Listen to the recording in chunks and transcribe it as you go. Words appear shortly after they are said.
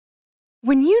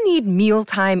When you need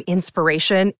mealtime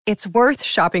inspiration, it's worth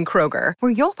shopping Kroger,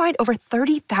 where you'll find over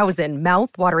 30,000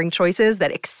 mouth-watering choices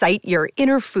that excite your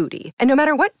inner foodie. And no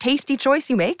matter what tasty choice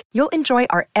you make, you'll enjoy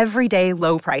our everyday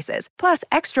low prices, plus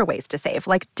extra ways to save,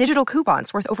 like digital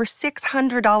coupons worth over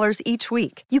 $600 each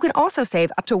week. You can also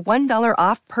save up to $1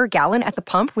 off per gallon at the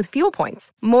pump with fuel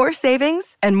points. More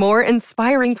savings and more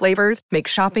inspiring flavors make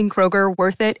shopping Kroger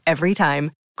worth it every time.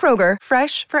 Kroger,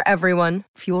 fresh for everyone.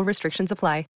 Fuel restrictions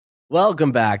apply.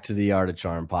 Welcome back to the Art of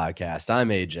Charm podcast. I'm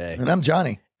AJ. And I'm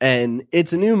Johnny. And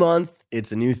it's a new month.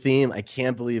 It's a new theme. I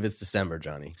can't believe it's December,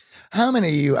 Johnny. How many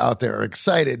of you out there are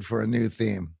excited for a new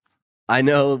theme? I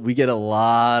know we get a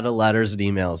lot of letters and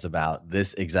emails about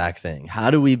this exact thing. How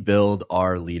do we build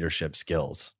our leadership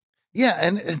skills? Yeah,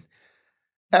 and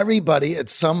everybody at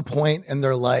some point in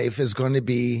their life is going to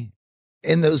be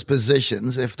in those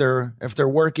positions if they're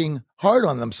working hard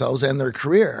on themselves and their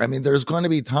career. I mean, there's going to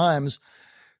be times,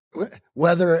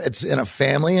 whether it's in a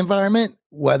family environment,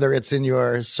 whether it's in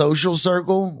your social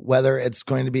circle, whether it's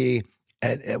going to be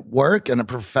at work in a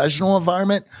professional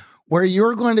environment, where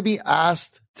you're going to be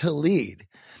asked to lead.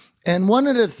 And one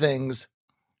of the things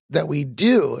that we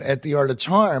do at the Art of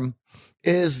Charm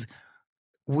is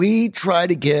we try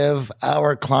to give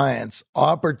our clients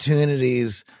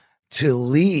opportunities to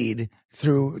lead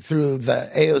through the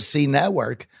AOC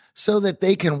network so that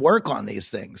they can work on these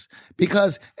things.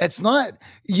 Because it's not,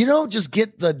 you don't just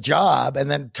get the job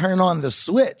and then turn on the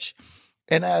switch.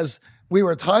 And as we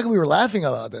were talking, we were laughing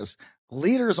about this.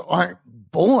 Leaders aren't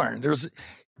born. Leaders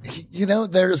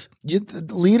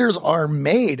are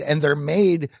made, and they're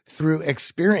made through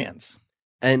experience.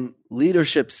 And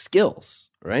leadership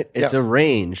skills, right? It's a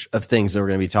range of things that we're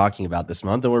going to be talking about this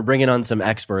month. And we're bringing on some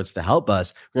experts to help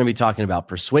us. We're going to be talking about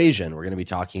persuasion. We're going to be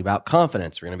talking about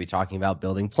confidence. We're going to be talking about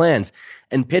building plans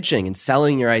and pitching and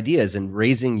selling your ideas and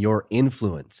raising your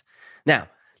influence. Now,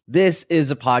 this is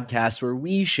a podcast where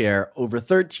we share over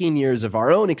 13 years of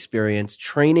our own experience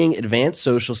training advanced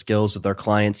social skills with our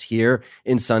clients here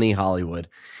in sunny Hollywood.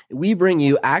 We bring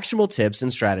you actionable tips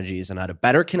and strategies on how to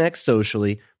better connect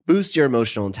socially, boost your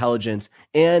emotional intelligence,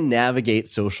 and navigate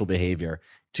social behavior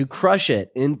to crush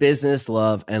it in business,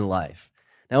 love, and life.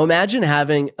 Now imagine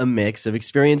having a mix of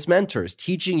experienced mentors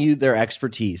teaching you their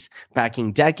expertise,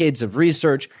 packing decades of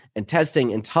research and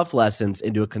testing and tough lessons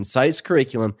into a concise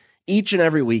curriculum each and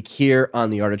every week here on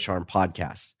the Art of Charm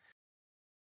podcast.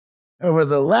 Over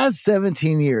the last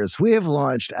 17 years, we have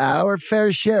launched our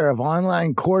fair share of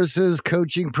online courses,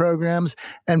 coaching programs,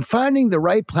 and finding the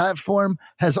right platform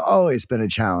has always been a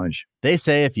challenge. They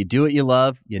say if you do what you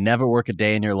love, you never work a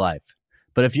day in your life.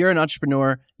 But if you're an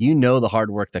entrepreneur, you know the hard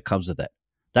work that comes with it.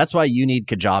 That's why you need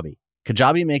Kajabi.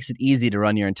 Kajabi makes it easy to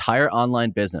run your entire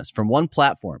online business from one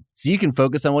platform so you can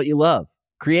focus on what you love,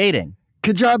 creating.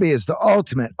 Kajabi is the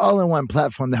ultimate all-in-one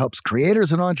platform that helps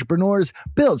creators and entrepreneurs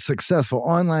build successful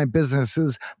online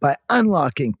businesses by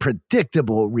unlocking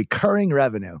predictable recurring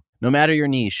revenue. No matter your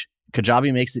niche,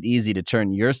 Kajabi makes it easy to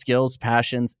turn your skills,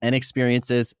 passions, and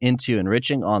experiences into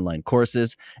enriching online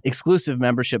courses, exclusive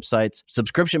membership sites,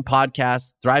 subscription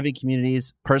podcasts, thriving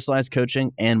communities, personalized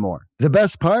coaching, and more. The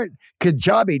best part?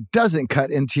 Kajabi doesn't cut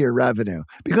into your revenue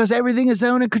because everything is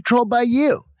owned and controlled by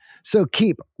you. So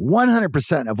keep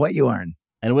 100% of what you earn.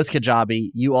 And with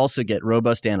Kajabi, you also get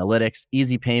robust analytics,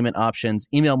 easy payment options,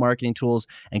 email marketing tools,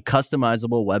 and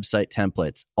customizable website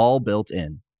templates, all built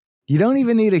in. You don't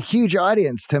even need a huge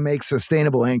audience to make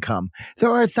sustainable income. There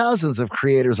are thousands of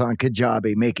creators on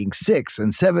Kajabi making 6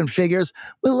 and 7 figures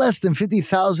with less than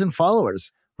 50,000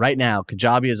 followers. Right now,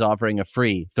 Kajabi is offering a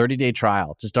free 30-day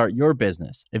trial to start your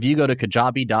business if you go to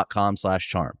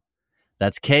kajabi.com/charm.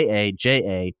 That's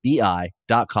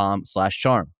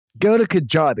KAJABI.com/charm. Go to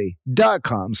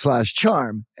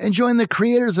kajabi.com/charm and join the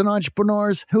creators and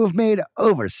entrepreneurs who have made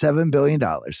over $7 billion.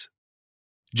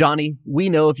 Johnny, we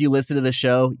know if you listen to the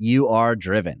show, you are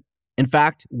driven. In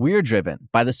fact, we're driven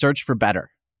by the search for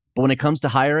better. But when it comes to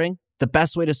hiring, the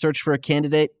best way to search for a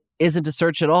candidate isn't to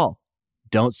search at all.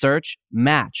 Don't search,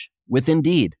 match with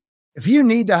Indeed. If you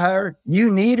need to hire, you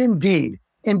need Indeed.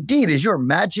 Indeed is your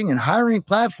matching and hiring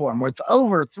platform with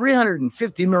over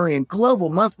 350 million global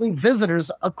monthly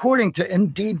visitors, according to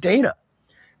Indeed data,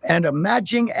 and a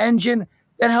matching engine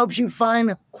that helps you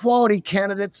find quality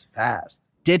candidates fast.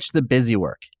 Ditch the busy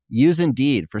work. Use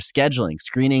Indeed for scheduling,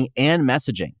 screening, and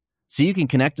messaging so you can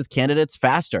connect with candidates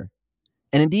faster.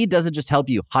 And Indeed doesn't just help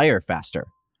you hire faster.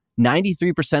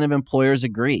 93% of employers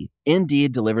agree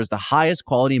Indeed delivers the highest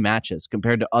quality matches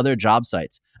compared to other job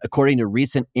sites, according to a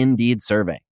recent Indeed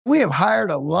survey. We have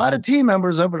hired a lot of team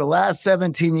members over the last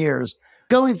 17 years.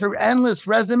 Going through endless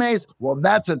resumes, well,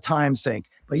 that's a time sink.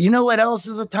 But you know what else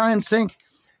is a time sink?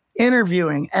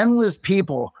 interviewing endless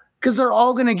people because they're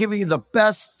all going to give you the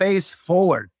best face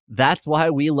forward. That's why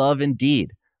we love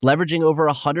Indeed, leveraging over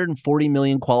 140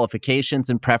 million qualifications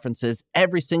and preferences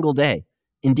every single day.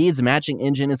 Indeed's matching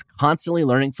engine is constantly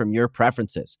learning from your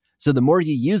preferences. So the more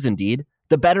you use Indeed,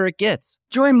 the better it gets.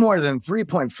 Join more than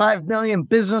 3.5 million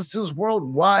businesses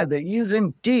worldwide that use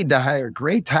Indeed to hire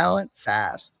great talent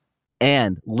fast.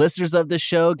 And listeners of this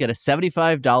show get a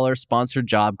 $75 sponsored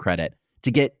job credit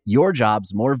to get your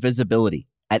jobs more visibility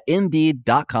at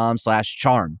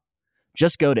Indeed.com/charm.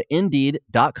 Just go to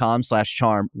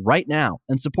Indeed.com/charm right now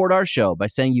and support our show by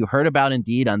saying you heard about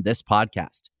Indeed on this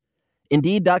podcast.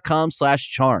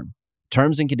 Indeed.com/charm.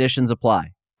 Terms and conditions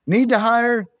apply. Need to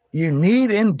hire? You need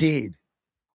Indeed.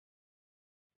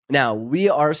 Now, we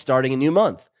are starting a new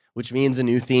month, which means a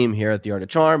new theme here at The Art of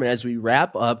Charm. And as we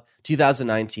wrap up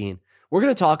 2019, we're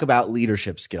going to talk about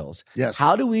leadership skills. Yes.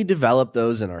 How do we develop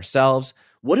those in ourselves?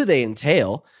 What do they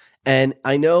entail? And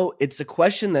I know it's a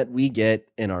question that we get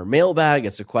in our mailbag.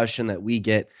 It's a question that we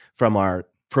get from our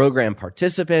program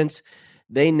participants.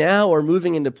 They now are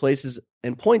moving into places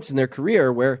and points in their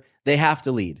career where they have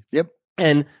to lead. Yep.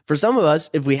 And for some of us,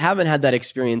 if we haven't had that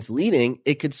experience leading,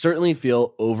 it could certainly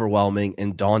feel overwhelming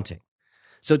and daunting.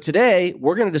 So today,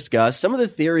 we're going to discuss some of the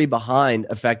theory behind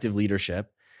effective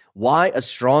leadership, why a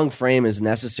strong frame is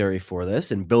necessary for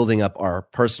this and building up our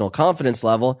personal confidence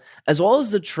level, as well as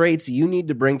the traits you need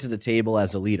to bring to the table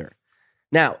as a leader.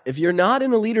 Now, if you're not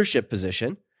in a leadership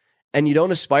position and you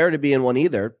don't aspire to be in one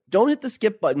either, don't hit the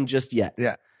skip button just yet.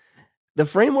 Yeah. The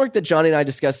framework that Johnny and I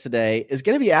discussed today is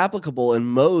going to be applicable in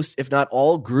most, if not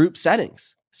all, group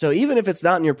settings. So even if it's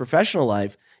not in your professional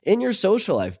life, in your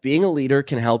social life, being a leader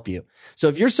can help you. So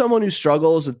if you're someone who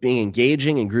struggles with being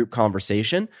engaging in group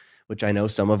conversation, which I know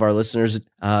some of our listeners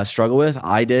struggle with.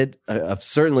 I did,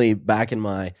 certainly back in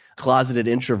my closeted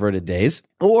introverted days.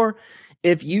 Or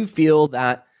if you feel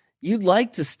that you'd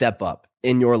like to step up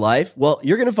in your life, well,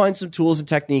 you're going to find some tools and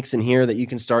techniques in here that you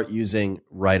can start using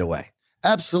right away.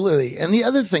 Absolutely. And the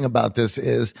other thing about this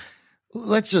is,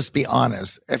 let's just be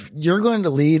honest. If you're going to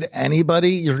lead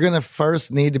anybody, you're going to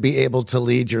first need to be able to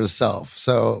lead yourself.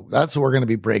 So that's what we're going to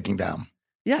be breaking down.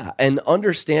 Yeah. And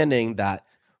understanding that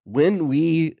when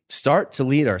we start to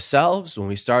lead ourselves, when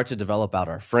we start to develop out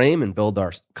our frame and build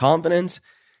our confidence,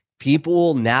 people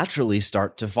will naturally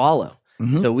start to follow.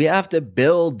 Mm-hmm. So we have to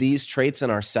build these traits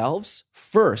in ourselves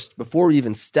first before we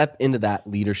even step into that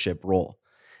leadership role.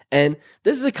 And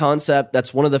this is a concept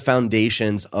that's one of the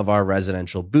foundations of our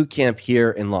residential boot camp here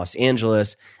in Los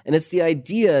Angeles. And it's the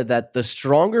idea that the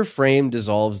stronger frame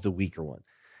dissolves the weaker one.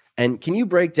 And can you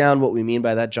break down what we mean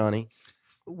by that, Johnny?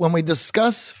 When we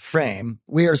discuss frame,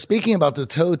 we are speaking about the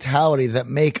totality that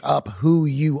make up who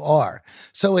you are.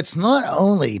 So it's not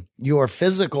only your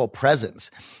physical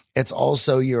presence, it's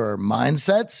also your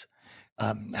mindsets,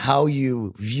 how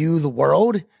you view the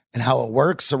world and how it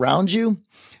works around you.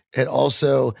 It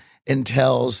also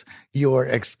entails your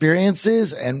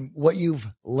experiences and what you've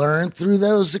learned through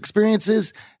those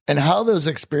experiences and how those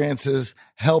experiences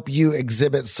help you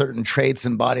exhibit certain traits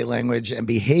and body language and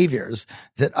behaviors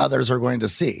that others are going to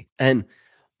see. And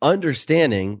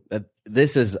understanding that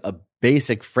this is a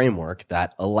basic framework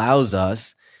that allows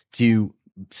us to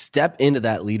step into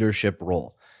that leadership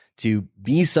role, to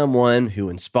be someone who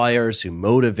inspires, who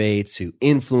motivates, who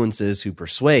influences, who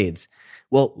persuades.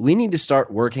 Well, we need to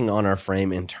start working on our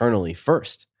frame internally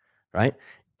first, right?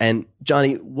 And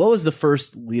Johnny, what was the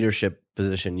first leadership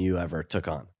position you ever took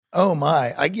on? Oh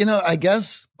my, I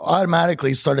guess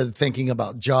automatically started thinking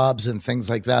about jobs and things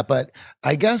like that. But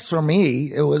I guess for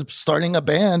me, it was starting a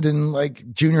band in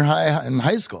like junior high and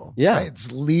high school. Yeah. Right? It's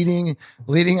leading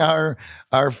our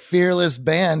fearless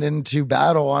band into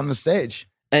battle on the stage.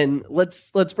 And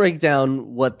let's break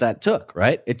down what that took,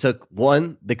 right? It took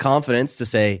one, the confidence to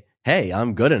say, hey,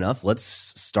 I'm good enough. Let's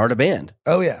start a band.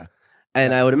 Oh yeah.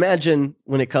 And I would imagine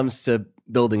when it comes to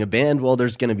building a band, well,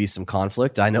 there's going to be some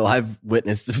conflict. I know I've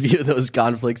witnessed a few of those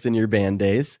conflicts in your band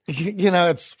days.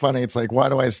 It's funny. It's like, why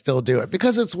do I still do it?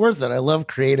 Because it's worth it. I love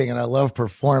creating and I love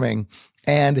performing,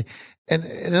 and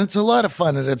it's a lot of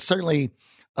fun. And it certainly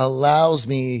allows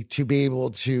me to be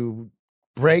able to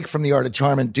break from the art of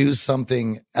charm and do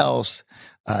something else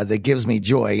that gives me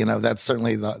joy. That's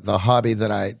certainly the hobby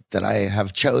that I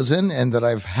have chosen and that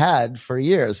I've had for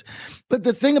years. But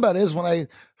the thing about it is, when I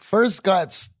first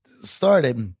got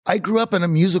started, I grew up in a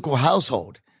musical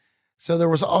household. So there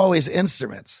was always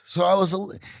instruments. So I was,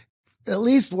 at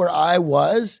least where I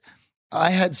was, I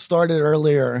had started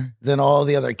earlier than all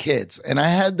the other kids. And I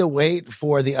had to wait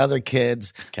for the other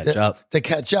kids to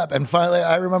catch up. And finally,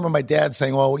 I remember my dad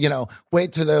saying, well,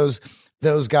 wait till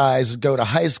those guys go to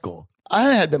high school.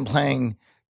 I had been playing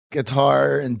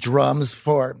guitar and drums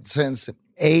since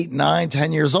 8, 9,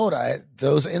 10 years old.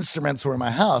 Those instruments were in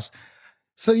my house.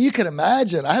 So you can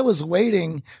imagine I was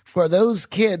waiting for those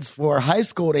kids for high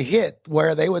school to hit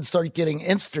where they would start getting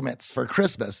instruments for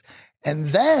Christmas. And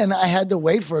then I had to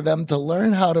wait for them to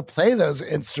learn how to play those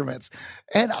instruments.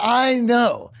 And I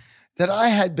know that I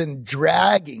had been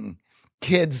dragging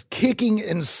kids kicking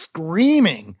and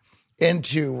screaming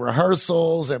into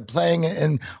rehearsals and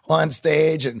playing on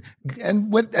stage and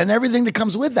everything that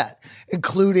comes with that,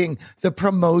 including the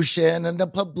promotion and the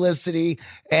publicity.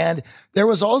 And there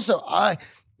was also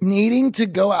needing to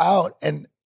go out and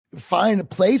find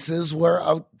places where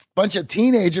a bunch of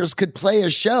teenagers could play a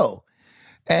show.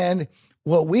 And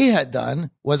what we had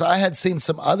done was I had seen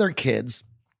some other kids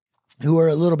who were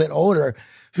a little bit older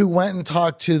who went and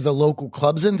talked to the local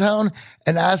clubs in town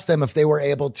and asked them if they were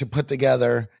able to put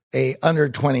together a under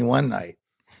 21 night.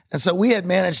 And so we had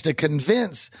managed to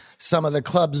convince some of the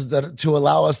clubs to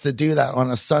allow us to do that on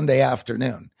a Sunday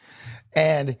afternoon.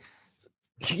 And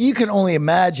you can only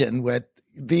imagine with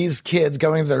these kids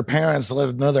going to their parents to let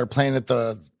them know they're playing at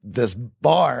this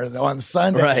bar on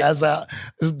Sunday right. as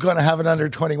going to have an under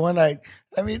 21 night.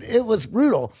 I mean, it was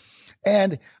brutal.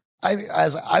 And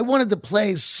I wanted to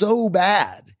play so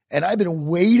bad, and I've been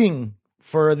waiting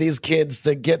for these kids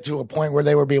to get to a point where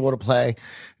they would be able to play,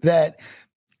 that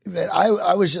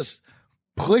I was just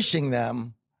pushing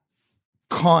them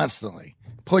constantly,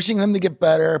 pushing them to get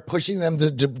better, pushing them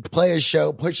to play a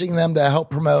show, pushing them to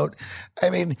help promote. I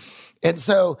mean, and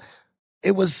so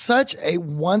it was such a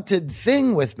wanted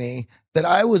thing with me that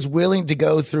I was willing to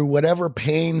go through whatever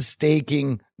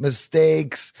painstaking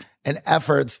mistakes and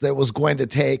efforts that was going to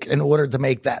take in order to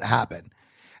make that happen.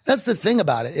 That's the thing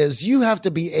about it, is you have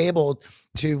to be able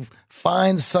to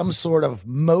find some sort of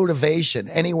motivation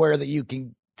anywhere that you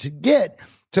can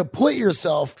to put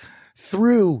yourself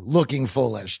through looking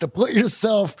foolish, to put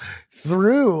yourself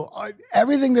through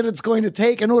everything that it's going to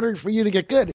take in order for you to get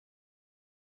good.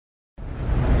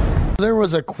 There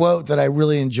was a quote that I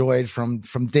really enjoyed from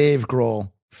Dave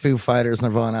Grohl, Foo Fighters,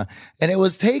 Nirvana, and it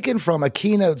was taken from a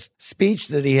keynote speech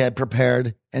that he had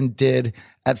prepared and did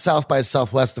at South by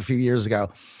Southwest a few years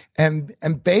ago. And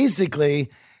basically,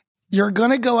 you're going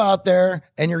to go out there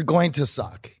and you're going to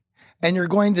suck. And you're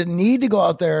going to need to go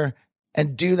out there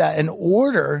and do that in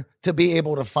order to be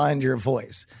able to find your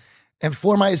voice. And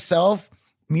for myself,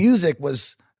 music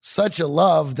was such a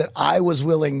love that I was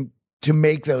willing to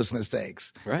make those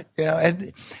mistakes. Right. You know,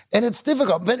 and it's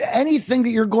difficult, but anything that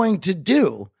you're going to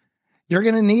do, you're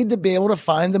going to need to be able to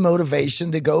find the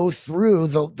motivation to go through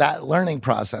that learning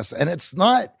process. And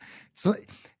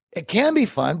it can be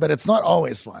fun, but it's not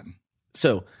always fun.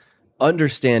 So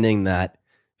understanding that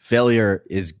failure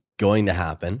is going to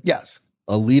happen. Yes.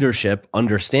 A leadership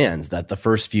understands that the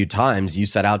first few times you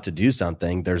set out to do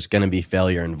something, there's going to be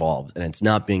failure involved, and it's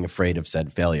not being afraid of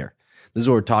said failure. This is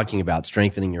what we're talking about,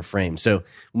 strengthening your frame. So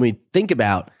when we think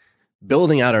about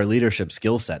building out our leadership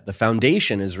skill set, the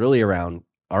foundation is really around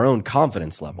our own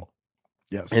confidence level.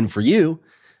 Yes. And for you,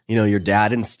 your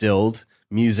dad instilled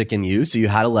music in you, so you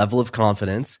had a level of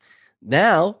confidence.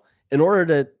 Now, in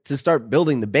order to start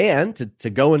building the band, to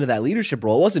go into that leadership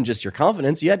role, it wasn't just your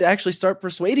confidence. You had to actually start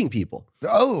persuading people.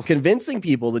 Oh. Convincing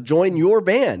people to join your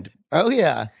band. Oh,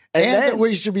 yeah. And then, that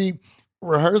we should be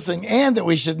rehearsing, and that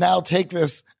we should now take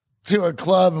this to a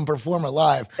club and perform it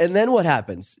live. And then what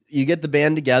happens? You get the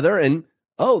band together and,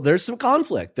 there's some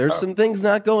conflict. There's some things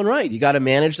not going right. You got to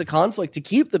manage the conflict to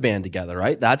keep the band together,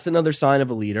 right? That's another sign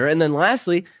of a leader. And then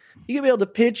lastly, you can be able to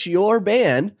pitch your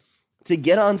band to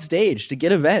get on stage, to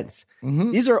get events.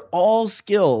 Mm-hmm. These are all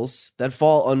skills that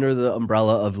fall under the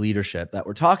umbrella of leadership that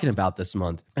we're talking about this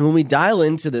month. And when we dial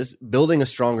into this, building a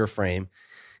stronger frame,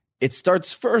 it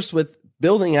starts first with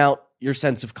building out your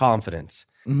sense of confidence.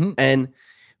 Mm-hmm. And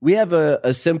we have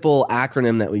a simple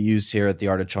acronym that we use here at The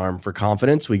Art of Charm for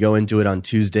confidence. We go into it on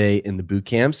Tuesday in the boot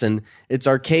camps, and it's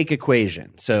our cake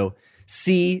equation. So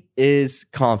C is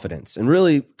confidence. And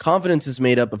really, confidence is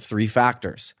made up of 3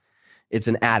 factors. It's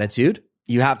an attitude.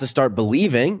 You have to start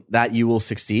believing that you will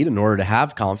succeed in order to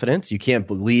have confidence. You can't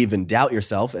believe and doubt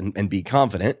yourself and be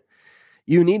confident.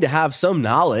 You need to have some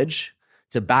knowledge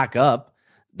to back up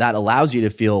that allows you to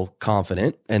feel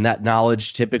confident. And that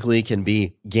knowledge typically can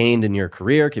be gained in your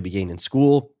career, could be gained in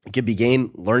school, it could be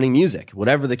gained learning music.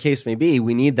 Whatever the case may be,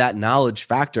 we need that knowledge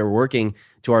factor working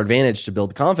to our advantage to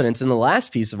build confidence. And the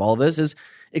last piece of all of this is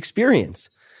experience.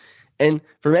 And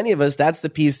for many of us, that's the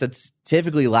piece that's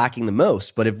typically lacking the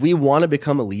most. But if we want to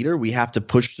become a leader, we have to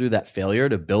push through that failure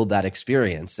to build that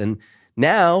experience. And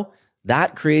now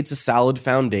that creates a solid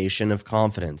foundation of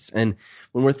confidence. And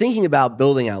when we're thinking about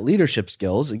building out leadership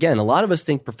skills, again, a lot of us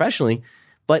think professionally,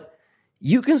 But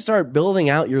you can start building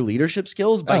out your leadership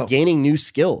skills by gaining new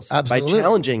skills, absolutely. by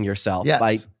challenging yourself,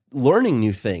 by learning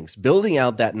new things, building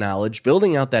out that knowledge,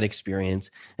 building out that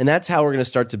experience. And that's how we're going to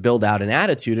start to build out an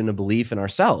attitude and a belief in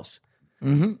ourselves.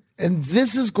 Mm-hmm. And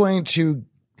this is going to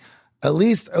at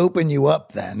least open you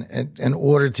up then in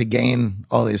order to gain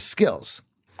all these skills.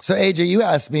 So AJ, you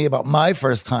asked me about my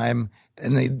first time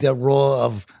in the role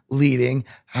of leading.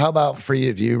 How about for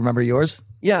you? Do you remember yours?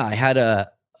 Yeah, I had a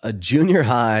junior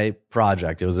high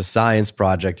project. It was a science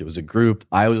project. It was a group.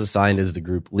 I was assigned as the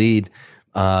group lead.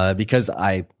 Because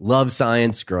I love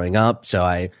science growing up. So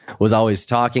I was always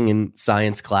talking in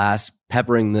science class,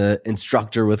 peppering the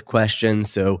instructor with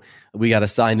questions. So we got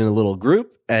assigned in a little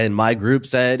group, and my group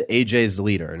said, AJ's the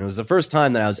leader. And it was the first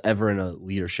time that I was ever in a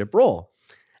leadership role.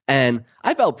 And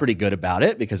I felt pretty good about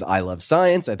it because I love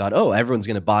science. I thought, everyone's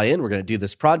going to buy in. We're going to do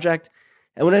this project.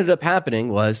 And what ended up happening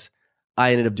was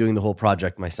I ended up doing the whole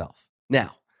project myself.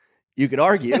 Now, you could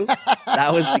argue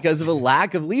that was because of a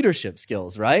lack of leadership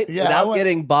skills, right? Yeah, without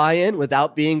getting buy-in,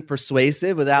 without being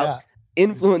persuasive, without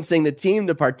influencing the team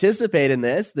to participate in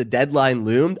this, the deadline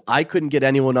loomed. I couldn't get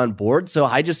anyone on board, so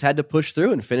I just had to push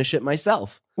through and finish it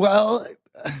myself. Well,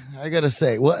 I got to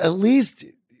say, at least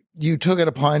you took it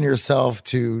upon yourself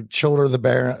to shoulder the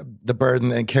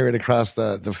burden and carry it across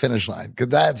the finish line, because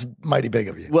that's mighty big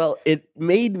of you. Well, it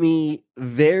made me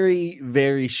very,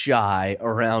 very shy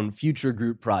around future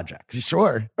group projects.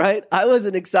 Sure. Right? I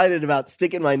wasn't excited about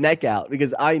sticking my neck out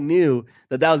because I knew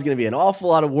that was going to be an awful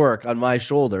lot of work on my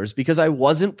shoulders because I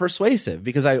wasn't persuasive,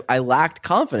 because I lacked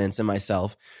confidence in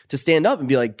myself to stand up and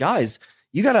be like, guys,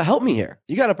 you got to help me here.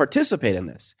 You got to participate in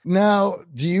this. Now,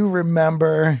 do you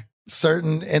remember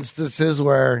certain instances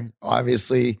where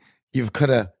obviously you could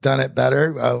have done it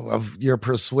better of your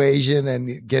persuasion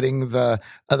and getting the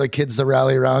other kids to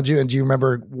rally around you? And do you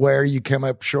remember where you came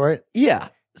up short? Yeah.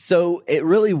 So it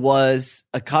really was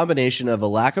a combination of a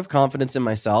lack of confidence in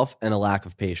myself and a lack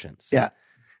of patience. Yeah.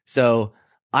 So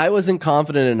I wasn't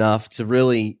confident enough to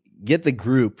really get the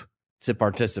group to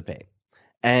participate.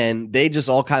 And they just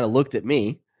all kind of looked at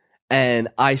me, and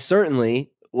I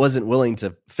certainly wasn't willing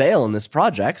to fail in this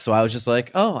project. So I was just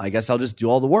like, I guess I'll just do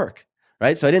all the work.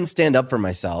 Right. So I didn't stand up for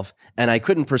myself, and I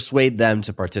couldn't persuade them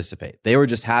to participate. They were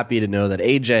just happy to know that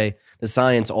AJ, the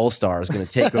science all-star, is going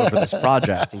to take over this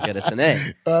project and get us an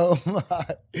A. Oh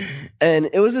my. And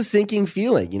it was a sinking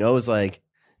feeling. It was like,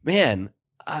 man,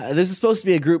 this is supposed to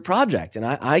be a group project, and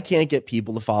I can't get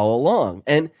people to follow along.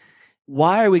 And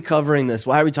why are we covering this?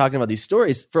 Why are we talking about these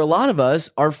stories? For a lot of us,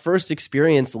 our first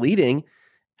experience leading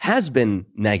has been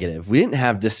negative. We didn't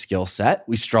have this skill set.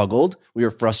 We struggled. We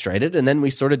were frustrated. And then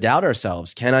we sort of doubt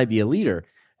ourselves. Can I be a leader?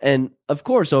 And of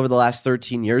course, over the last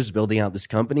 13 years, building out this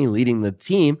company, leading the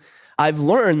team, I've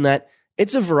learned that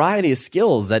it's a variety of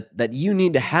skills that you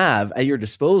need to have at your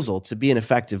disposal to be an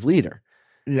effective leader.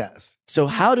 Yes. So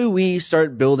how do we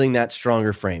start building that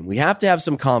stronger frame? We have to have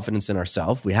some confidence in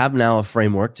ourselves. We have now a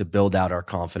framework to build out our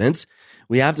confidence.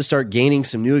 We have to start gaining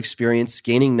some new experience,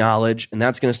 gaining knowledge, and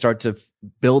that's going to start to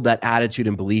build that attitude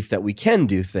and belief that we can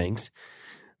do things.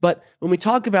 But when we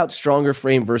talk about stronger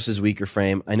frame versus weaker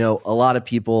frame, I know a lot of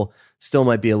people still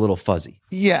might be a little fuzzy.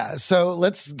 Yeah. So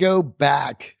let's go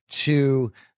back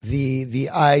to the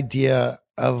idea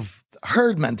of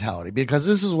herd mentality, because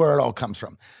this is where it all comes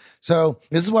from. So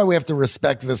this is why we have to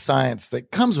respect the science that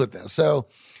comes with this. So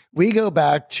we go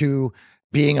back to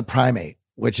being a primate,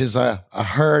 which is a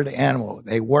herd animal.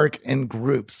 They work in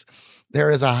groups. There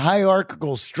is a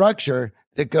hierarchical structure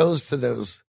that goes to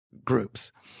those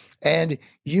groups. And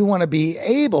you want to be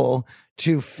able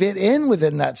to fit in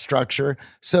within that structure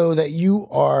so that you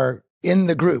are in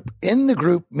the group. In the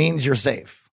group means you're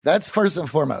safe. That's first and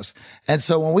foremost. And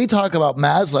so when we talk about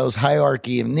Maslow's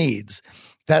hierarchy of needs,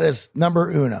 that is number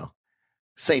uno,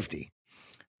 safety.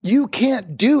 You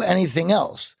can't do anything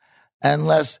else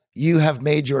unless you have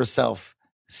made yourself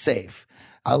safe.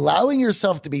 Allowing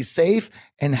yourself to be safe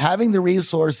and having the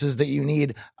resources that you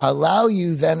need allow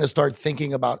you then to start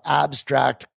thinking about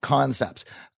abstract concepts.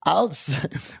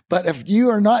 But if you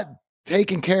are not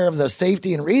taking care of the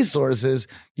safety and resources,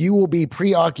 you will be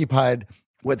preoccupied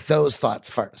with those thoughts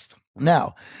first.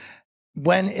 Now,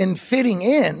 when in fitting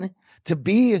in, to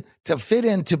be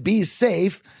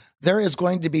safe, there is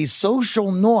going to be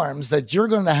social norms that you're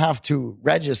going to have to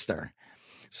register.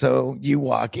 So you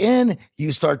walk in,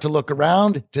 you start to look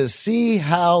around to see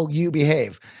how you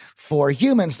behave. For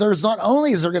humans, there's not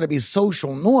only is there going to be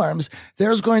social norms,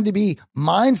 there's going to be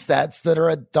mindsets that are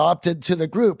adopted to the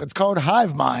group. It's called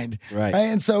hive mind. Right?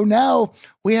 And so now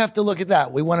we have to look at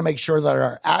that. We want to make sure that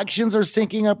our actions are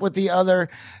syncing up with the other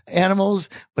animals,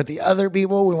 with the other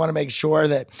people. We want to make sure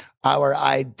that our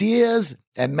ideas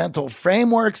and mental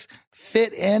frameworks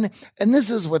fit in. And this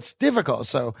is what's difficult.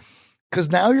 So, because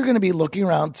now you're going to be looking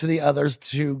around to the others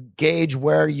to gauge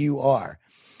where you are.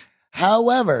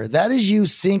 However, that is you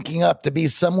syncing up to be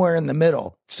somewhere in the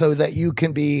middle so that you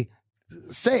can be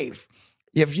safe.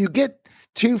 If you get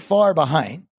too far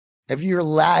behind, if you're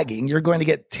lagging, you're going to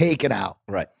get taken out.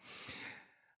 Right.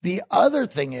 The other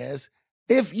thing is,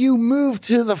 if you move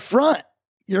to the front,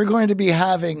 you're going to be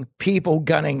having people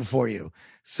gunning for you.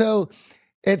 So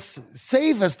it's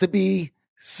safest to be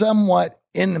somewhat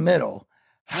in the middle.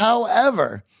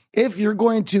 However, if you're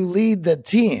going to lead the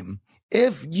team,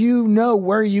 if you know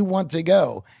where you want to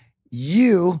go,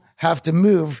 you have to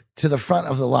move to the front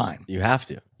of the line. You have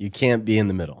to. You can't be in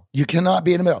the middle. You cannot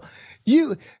be in the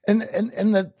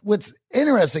middle. What's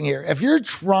interesting here, if you're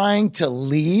trying to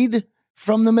lead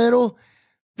from the middle,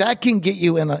 that can get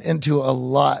you into a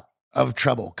lot of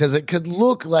trouble because it could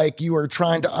look like you are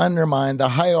trying to undermine the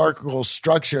hierarchical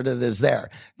structure that is there.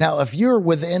 Now, if you're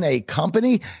within a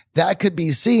company, that could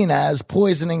be seen as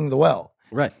poisoning the well.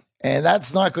 Right. And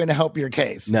that's not going to help your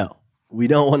case. No, we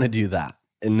don't want to do that.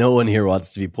 And no one here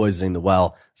wants to be poisoning the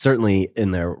well, certainly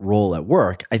in their role at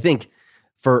work. I think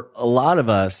for a lot of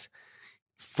us,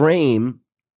 frame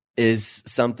is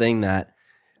something that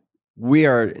we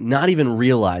are not even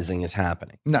realizing is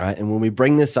happening. No. Right? And when we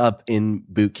bring this up in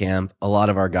boot camp, a lot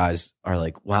of our guys are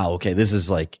like, wow, okay, this is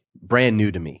like brand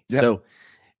new to me. Yep. So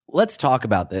let's talk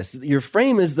about this. Your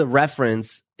frame is the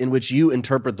reference in which you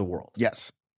interpret the world.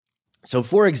 Yes. So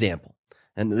for example,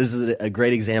 and this is a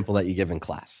great example that you give in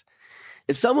class.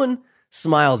 If someone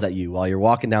smiles at you while you're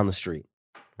walking down the street,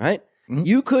 right? Mm-hmm.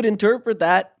 You could interpret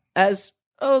that as,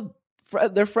 oh,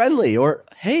 they're friendly, or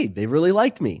hey, they really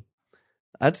like me.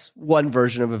 That's one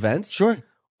version of events. Sure.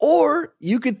 Or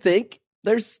you could think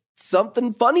there's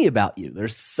something funny about you.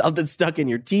 There's something stuck in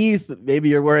your teeth. Maybe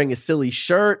you're wearing a silly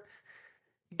shirt.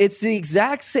 It's the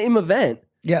exact same event.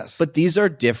 Yes. But these are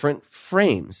different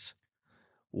frames.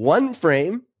 One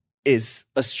frame is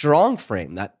a strong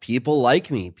frame that people like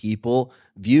me, people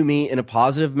view me in a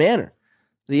positive manner.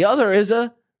 The other is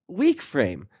a weak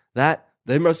frame that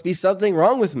there must be something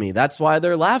wrong with me. That's why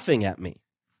they're laughing at me.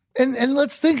 And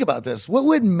let's think about this. What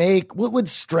would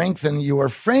strengthen your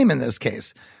frame in this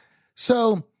case?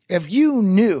 So if you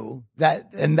knew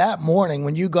that in that morning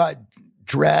when you got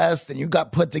dressed and you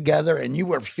got put together and you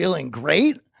were feeling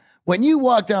great, when you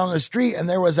walked down the street and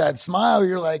there was that smile,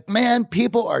 you're like, man,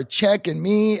 people are checking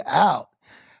me out.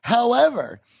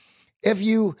 However, if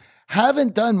you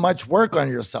haven't done much work on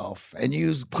yourself and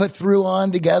you threw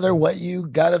on together what you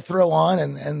got to throw on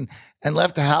and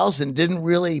left the house and didn't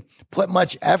really put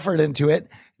much effort into it,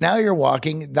 now you're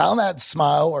walking down, that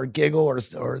smile or giggle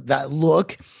or that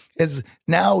look is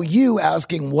now you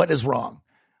asking what is wrong.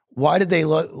 Why did they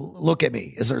look at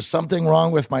me? Is there something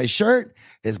wrong with my shirt?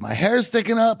 Is my hair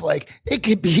sticking up? Like, it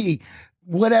could be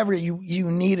whatever you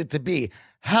need it to be.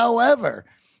 However,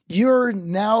 you're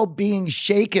now being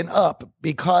shaken up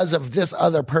because of this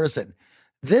other person.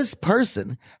 This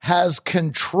person has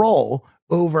control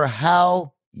over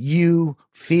how you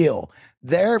feel.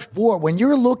 Therefore, when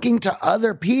you're looking to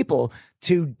other people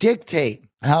to dictate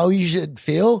how you should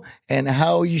feel and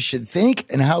how you should think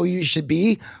and how you should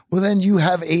be, well, then you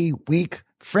have a weak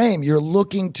frame. You're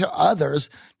looking to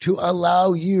others to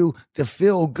allow you to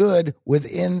feel good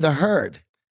within the herd.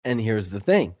 And here's the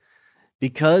thing.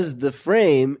 Because the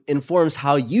frame informs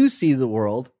how you see the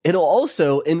world, it'll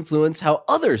also influence how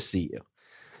others see you.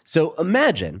 So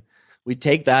imagine we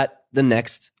take that the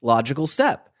next logical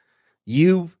step.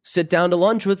 You sit down to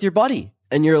lunch with your buddy.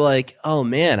 And you're like, oh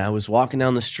man, I was walking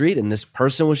down the street and this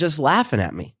person was just laughing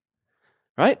at me,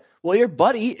 right? Well, your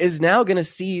buddy is now going to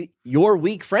see your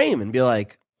weak frame and be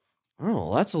like,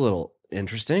 oh, that's a little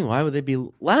interesting. Why would they be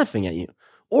laughing at you?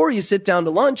 Or you sit down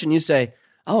to lunch and you say,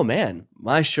 oh man,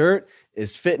 my shirt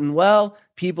is fitting well.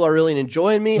 People are really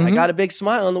enjoying me. Mm-hmm. I got a big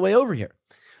smile on the way over here.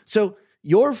 So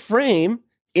your frame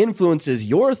influences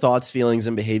your thoughts, feelings,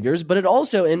 and behaviors, but it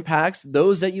also impacts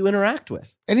those that you interact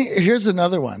with. And here's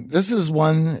another one. This is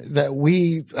one that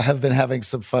we have been having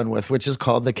some fun with, which is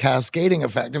called the cascading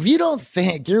effect. If you don't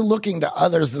think you're looking to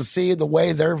others to see the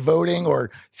way they're voting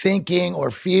or thinking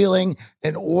or feeling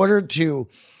in order to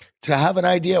have an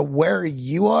idea where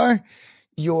you are,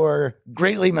 you're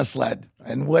greatly misled,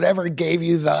 and whatever gave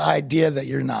you the idea that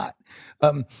you're not.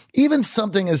 Even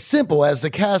something as simple as the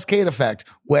cascade effect,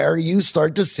 where you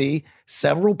start to see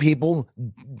several people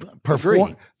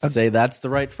perform. Say that's the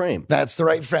right frame. That's the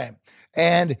right frame.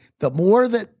 And the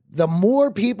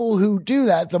more people who do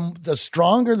that, the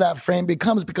stronger that frame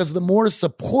becomes, because the more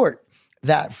support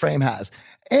that frame has.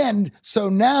 And so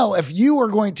now if you are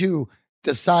going to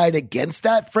decide against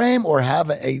that frame or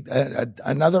have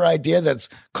another idea that's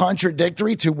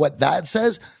contradictory to what that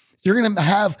says, you're going to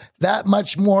have that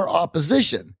much more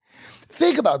opposition.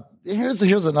 Think about, here's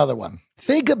another one.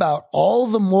 Think about all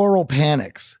the moral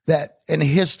panics that in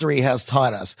history has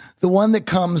taught us. The one that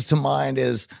comes to mind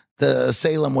is the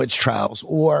Salem witch trials,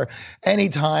 or any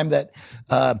time that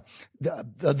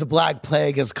the Black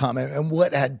Plague has come and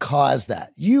what had caused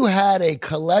that. You had a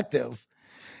collective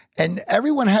and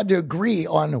everyone had to agree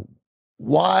on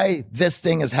why this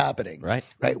thing is happening. Right.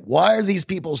 Why are these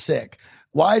people sick?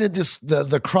 Why did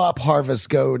the crop harvest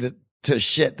go to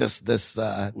shit?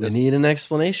 We need an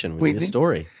explanation. We need a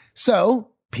story.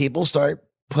 So people start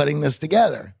putting this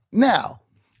together. Now,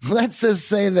 let's just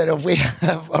say that if we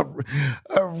have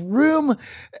a room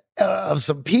of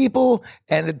some people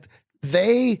and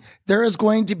there is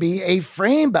going to be a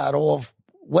frame battle of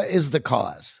what is the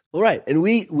cause. Well, right. And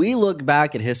we look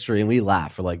back at history and we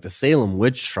laugh. For like the Salem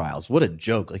witch trials. What a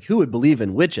joke. Like, who would believe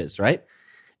in witches, right?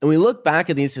 And we look back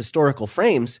at these historical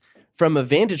frames from a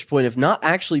vantage point of not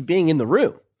actually being in the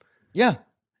room. Yeah.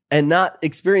 And not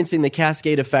experiencing the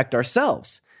cascade effect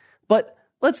ourselves. But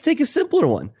let's take a simpler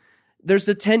one. There's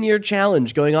the 10-year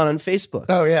challenge going on Facebook.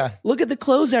 Oh, yeah. Look at the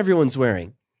clothes everyone's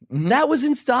wearing. Mm-hmm. That was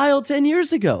in style 10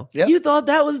 years ago. Yep. You thought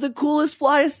that was the coolest,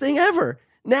 flyest thing ever.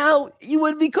 Now you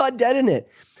would be caught dead in it.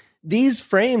 These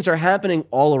frames are happening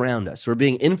all around us. We're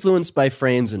being influenced by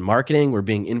frames in marketing. We're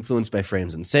being influenced by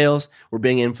frames in sales. We're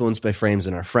being influenced by frames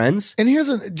in our friends. And here's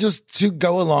just to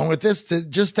go along with this,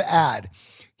 to add,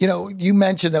 you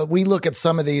mentioned that we look at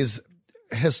some of these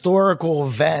historical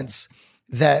events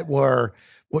that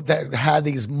had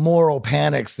these moral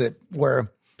panics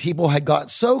where people had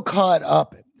got so caught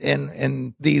up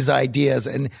in these ideas,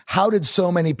 and how did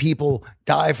so many people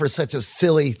die for such a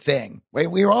silly thing? Right?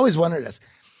 We were always wondering this.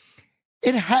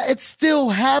 It still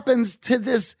happens to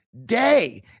this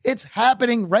day. It's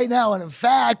happening right now. And in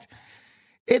fact,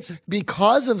 it's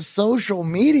because of social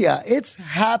media. It's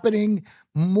happening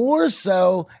more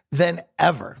so than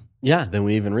ever. Yeah, than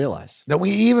we even realize.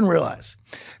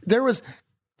 There was,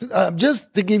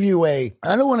 just to give you I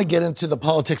don't want to get into the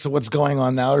politics of what's going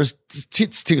on now. It's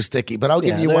too sticky, but I'll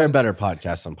give you one. There are better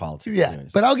podcasts on politics. Yeah,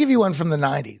 anyways. But I'll give you one from the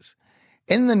 90s.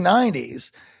 In the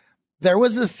 90s, there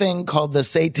was this thing called the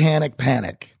Satanic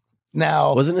Panic.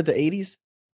 Now, wasn't it the 80s?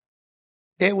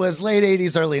 It was late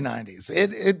 80s, early 90s.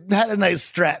 It had a nice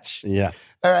stretch. Yeah.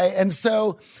 All right.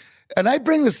 And I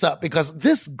bring this up because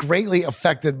this greatly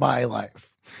affected my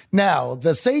life. Now,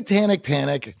 the Satanic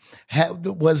Panic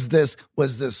was this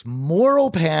moral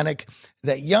panic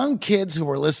that young kids who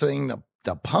were listening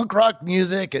to punk rock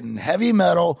music and heavy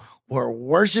metal were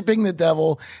worshiping the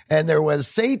devil, and there was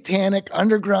satanic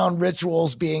underground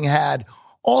rituals being had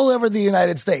all over the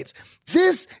United States.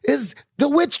 This is the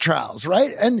witch trials,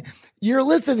 right? And you're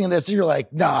listening to this, and you're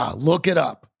like, nah, look it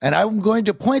up. And I'm going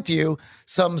to point to you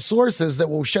some sources that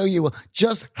will show you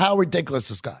just how ridiculous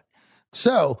this got.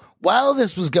 So while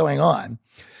this was going on,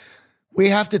 we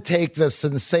have to take the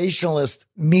sensationalist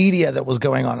media that was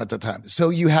going on at the time. So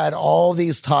you had all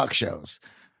these talk shows,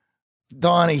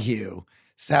 Donahue,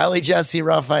 Sally Jesse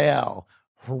Raphael,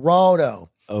 Geraldo,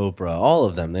 Oprah, all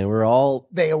of them. They were all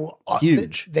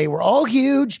huge. They were all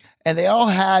huge, and they all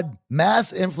had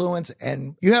mass influence.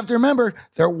 And you have to remember,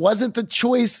 there wasn't the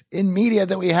choice in media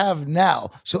that we have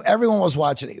now. So everyone was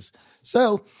watching these.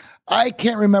 So I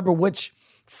can't remember which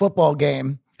football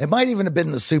game. It might even have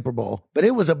been the Super Bowl, but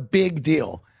it was a big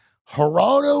deal.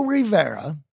 Geraldo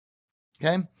Rivera,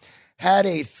 had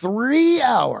a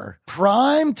 3-hour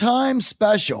primetime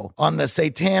special on the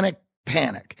Satanic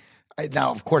Panic.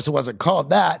 Now, of course, it wasn't called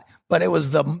that, but it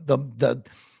was the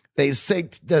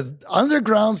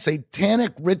underground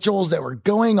satanic rituals that were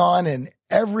going on in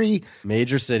every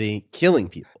major city, killing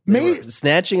people,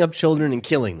 snatching up children and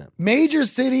killing them. Major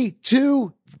city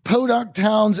to podunk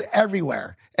towns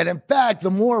everywhere. And in fact,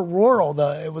 the more rural,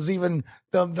 it was even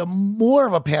the more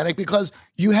of a panic, because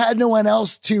you had no one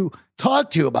else to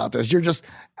talk to about this. You're just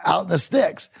out in the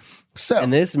sticks.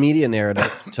 And this media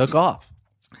narrative took off.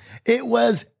 It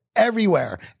was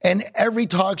everywhere, and every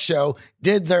talk show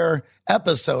did their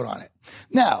episode on it.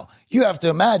 Now, you have to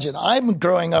imagine, I'm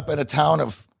growing up in a town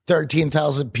of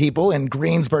 13,000 people in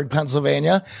Greensburg,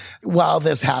 Pennsylvania, while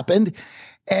this happened.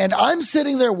 And I'm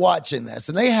sitting there watching this,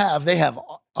 and they have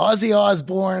Ozzy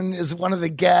Osbourne is one of the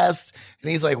guests,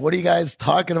 and he's like, what are you guys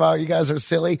talking about? You guys are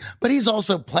silly. But he's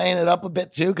also playing it up a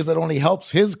bit too, because it only helps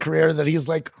his career that he's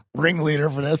like ringleader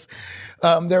for this.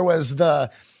 There was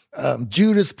the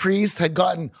Judas Priest had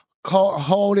gotten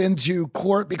hauled into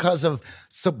court because of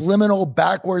subliminal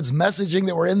backwards messaging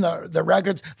that were in the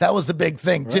records. That was the big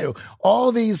thing too.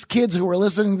 All these kids who were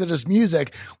listening to this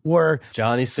music were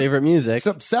Johnny's favorite music,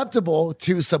 susceptible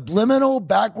to subliminal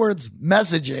backwards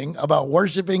messaging about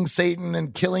worshiping Satan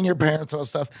and killing your parents and all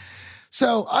stuff.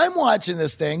 So I'm watching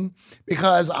this thing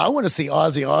because I want to see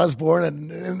Ozzy Osbourne,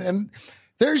 and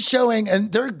they're showing,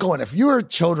 and they're going, if your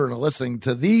children are listening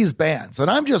to these bands,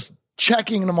 and I'm just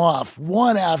checking them off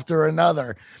one after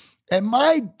another. And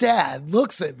my dad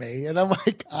looks at me and I'm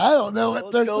like, I don't know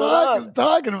what they're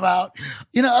talking about.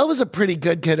 You know, I was a pretty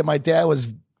good kid, and my dad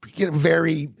was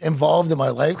very involved in my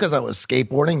life because I was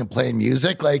skateboarding and playing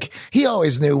music. Like, he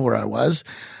always knew where I was.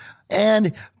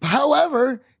 And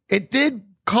however, it did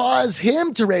cause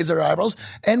him to raise their eyebrows.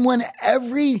 And when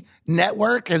every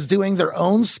network is doing their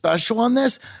own special on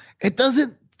this, it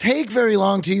doesn't take very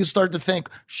long till you start to think,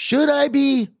 should I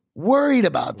be worried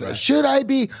about this? Right. Should I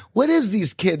be? What is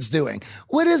these kids doing?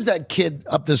 What is that kid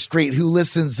up the street who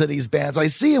listens to these bands? I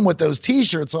see him with those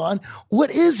t-shirts on.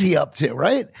 What is he up to?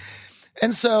 Right.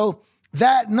 And so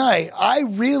that night I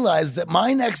realized that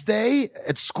my next day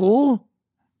at school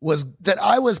was that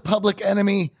I was public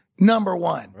enemy number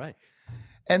one. Right.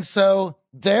 And so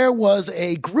there was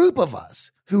a group of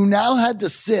us who now had to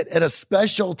sit at a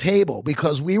special table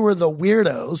because we were the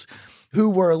weirdos who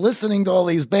were listening to all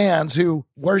these bands who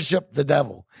worship the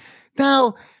devil.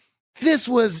 Now, this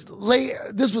was late.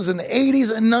 This was in the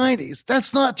 80s and 90s.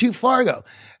 That's not too far ago.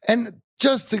 And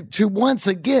just to once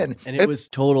again. And it was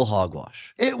total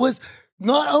hogwash. It was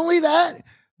not only that,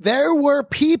 there were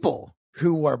people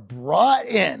who were brought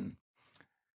in,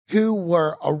 who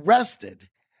were arrested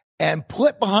and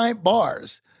put behind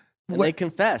bars. And they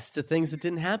confessed to things that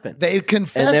didn't happen. They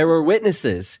confessed. And there were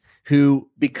witnesses who,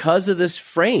 because of this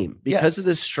frame, because of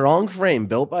this strong frame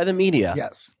built by the media,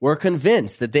 were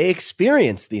convinced that they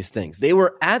experienced these things. They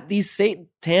were at these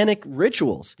satanic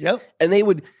rituals. And they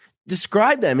would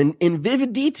describe them in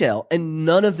vivid detail, and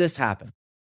none of this happened.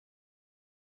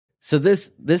 So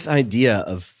this idea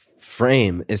of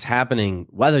frame is happening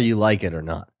whether you like it or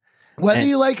not. Whether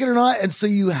you like it or not. And so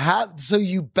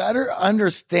you better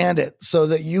understand it so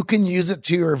that you can use it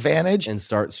to your advantage and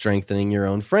start strengthening your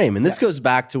own frame. And this goes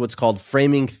back to what's called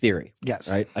framing theory.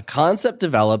 Right? A concept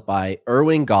developed by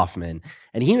Erwin Goffman.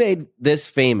 And he made this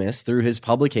famous through his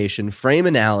publication, Frame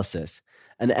Analysis,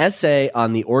 an essay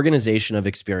on the organization of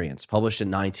experience, published in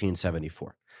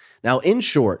 1974. Now, in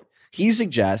short, he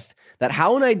suggests that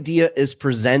how an idea is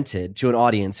presented to an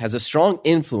audience has a strong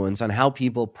influence on how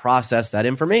people process that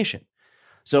information.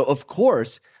 So, of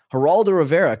course, Geraldo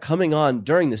Rivera coming on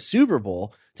during the Super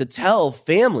Bowl to tell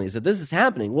families that this is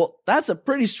happening, well, that's a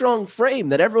pretty strong frame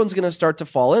that everyone's going to start to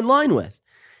fall in line with.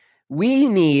 We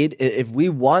need, if we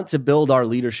want to build our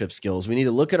leadership skills, we need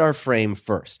to look at our frame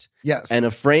first. And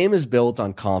a frame is built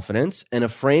on confidence, and a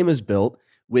frame is built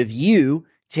with you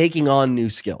taking on new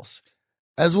skills,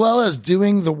 as well as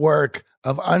doing the work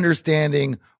of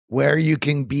understanding where you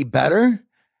can be better.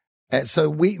 And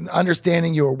so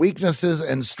understanding your weaknesses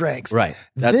and strengths. Right.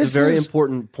 That's a very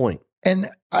important point. And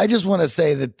I just want to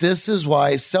say that this is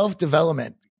why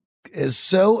self-development is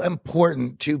so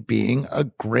important to being a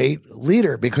great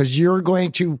leader, because you're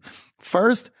going to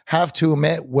first have to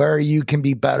admit where you can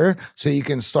be better so you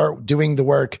can start doing the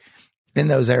work in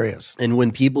those areas. And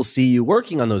when people see you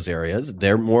working on those areas,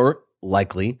 they're more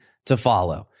likely to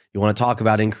follow. You want to talk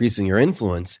about increasing your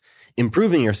influence.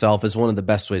 Improving yourself is one of the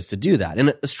best ways to do that.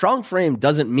 And a strong frame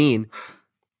doesn't mean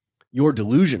you're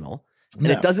delusional, and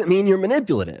it doesn't mean you're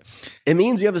manipulative. It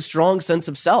means you have a strong sense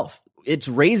of self. It's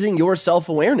raising your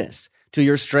self-awareness to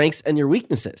your strengths and your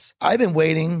weaknesses. I've been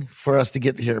waiting for us to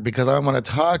get here because I want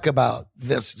to talk about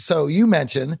this. So you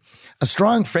mentioned a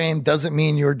strong frame doesn't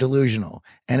mean you're delusional,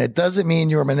 and it doesn't mean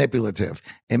you're manipulative.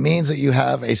 It means that you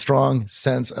have a strong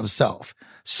sense of self.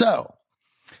 So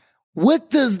what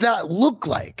does that look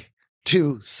like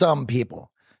to some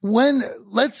people?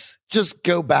 Let's just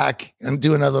go back and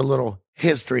do another little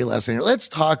history lesson here. Let's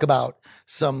talk about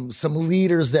some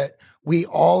leaders that we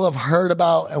all have heard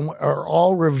about and are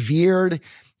all revered.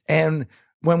 And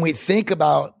when we think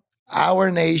about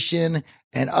our nation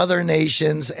and other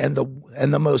nations and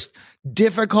the most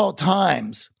difficult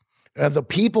times the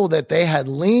people that they had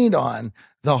leaned on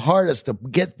the hardest to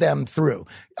get them through.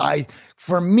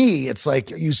 For me, it's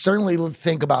like you certainly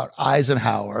think about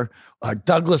Eisenhower,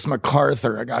 Douglas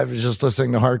MacArthur. I was just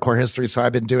listening to Hardcore History, so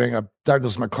I've been doing a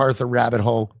Douglas MacArthur rabbit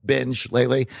hole binge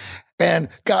lately. And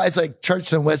guys like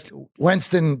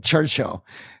Winston Churchill.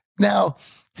 Now,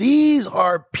 these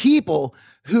are people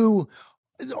who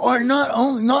are not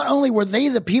only were they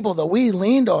the people that we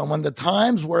leaned on when the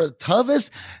times were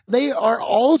toughest, they are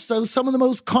also some of the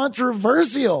most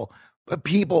controversial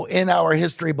people in our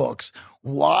history books.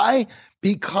 Why?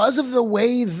 Because of the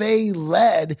way they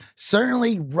led,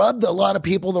 certainly rubbed a lot of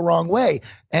people the wrong way.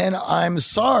 And I'm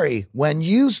sorry, when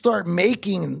you start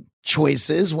making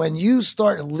choices, when you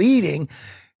start leading,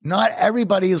 not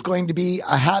everybody is going to be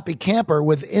a happy camper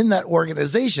within that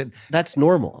organization. That's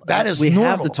normal. That is normal. We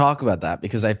normal. have to talk about that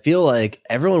because I feel like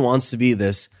everyone wants to be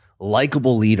this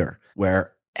likable leader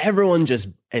where everyone just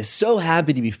is so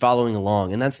happy to be following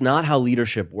along. And that's not how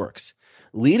leadership works.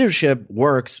 Leadership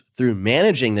works through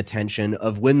managing the tension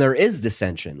of when there is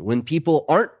dissension, when people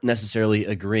aren't necessarily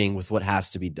agreeing with what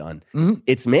has to be done. Mm-hmm.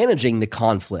 It's managing the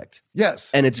conflict.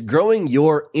 Yes. And it's growing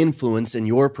your influence and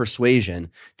your persuasion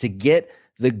to get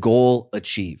the goal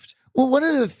achieved. Well, one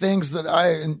of the things that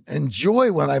I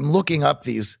enjoy when I'm looking up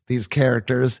these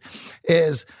characters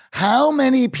is how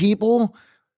many people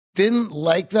didn't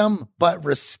like them but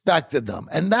respected them.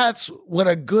 And that's what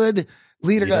a good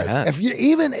leader does.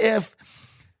 Even if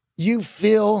you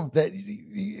feel that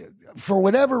for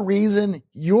whatever reason,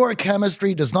 your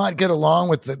chemistry does not get along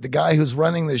with the guy who's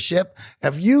running the ship,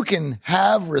 if you can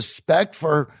have respect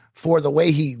for the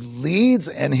way he leads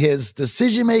and his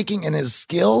decision-making and his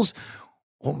skills,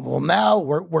 well, now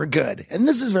we're good. And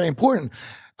this is very important.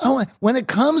 When it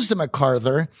comes to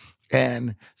MacArthur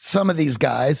and some of these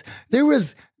guys, there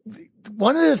was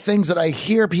one of the things that I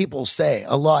hear people say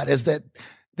a lot is that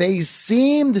they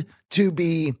seemed to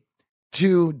be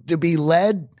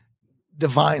led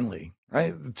divinely,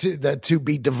 right? To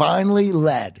be divinely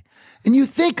led. And you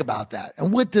think about that.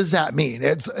 And what does that mean?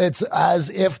 It's as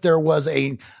if there was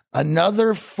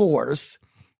another force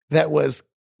that was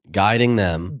guiding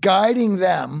them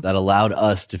that allowed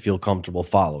us to feel comfortable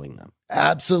following them.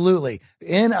 Absolutely.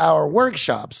 In our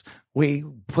workshops, we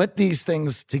put these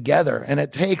things together and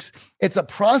it's a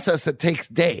process that takes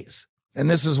days. And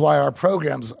this is why our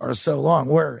programs are so long.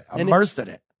 We're immersed in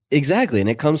it. Exactly. And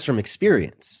it comes from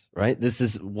experience, right? This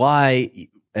is why,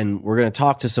 and we're going to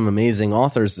talk to some amazing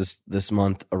authors this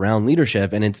month around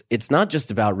leadership. And it's not just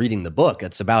about reading the book.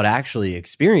 It's about actually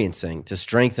experiencing to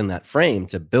strengthen that frame,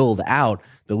 to build out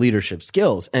the leadership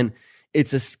skills. And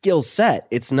it's a skill set.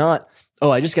 It's not,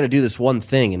 I just got to do this one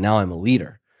thing and now I'm a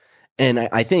leader. And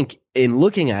I think in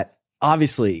looking at,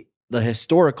 obviously, the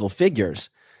historical figures,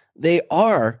 they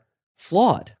are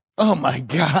flawed. Oh my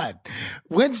God.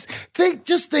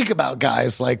 Just think about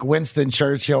guys like Winston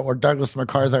Churchill or Douglas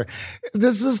MacArthur.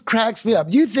 This just cracks me up.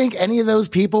 You think any of those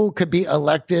people could be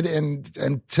elected in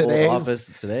today's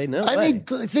office today? No I way. mean,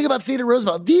 think about Theodore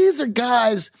Roosevelt. These are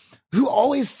guys who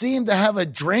always seem to have a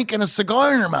drink and a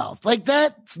cigar in their mouth. Like,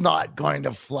 that's not going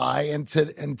to fly in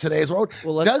today's world.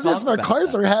 Well, Douglas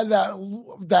MacArthur had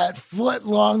that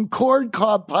foot-long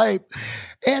corncob pipe.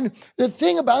 And the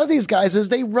thing about these guys is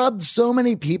they rubbed so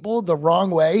many people the wrong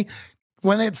way.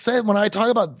 When I talk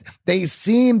about they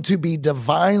seem to be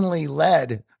divinely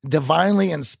led,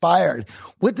 divinely inspired,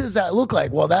 what does that look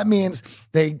like? Well, that means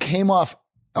they came off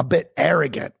a bit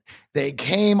arrogant. They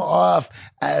came off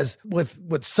as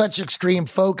with such extreme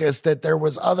focus that there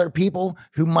was other people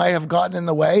who might have gotten in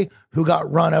the way who got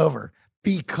run over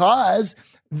because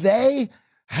they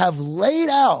have laid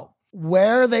out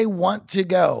where they want to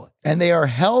go and they are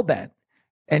hell-bent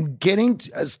and getting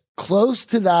as close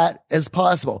to that as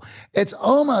possible. It's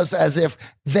almost as if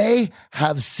they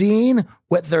have seen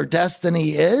what their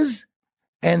destiny is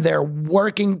and they're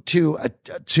working to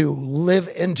live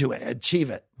into it, achieve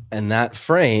it. And that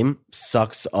frame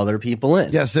sucks other people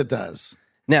in. Yes, it does.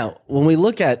 Now, when we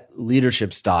look at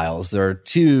leadership styles, there are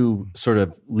two sort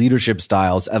of leadership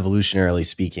styles, evolutionarily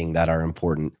speaking, that are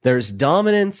important. There's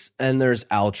dominance and there's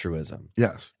altruism.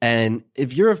 Yes. And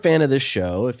if you're a fan of this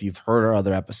show, if you've heard our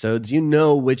other episodes, you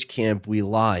know which camp we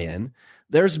lie in.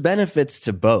 There's benefits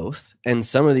to both. And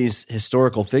some of these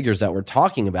historical figures that we're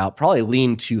talking about probably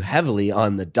lean too heavily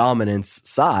on the dominance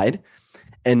side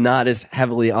and not as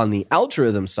heavily on the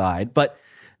altruism side, but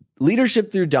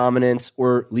leadership through dominance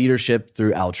or leadership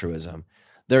through altruism.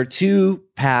 There are two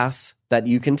paths that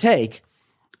you can take.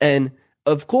 And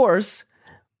of course,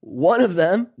 one of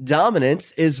them,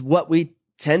 dominance, is what we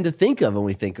tend to think of when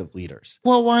we think of leaders.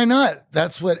 Well, why not?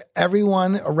 That's what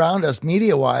everyone around us,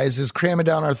 media-wise, is cramming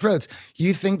down our throats.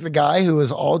 You think the guy who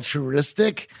is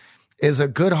altruistic is a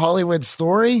good Hollywood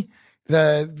story?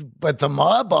 But the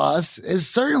mob boss is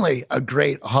certainly a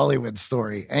great Hollywood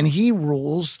story, and he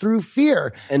rules through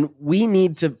fear. And we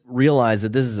need to realize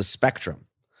that this is a spectrum.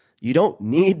 You don't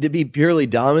need to be purely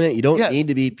dominant. You don't need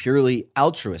to be purely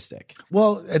altruistic.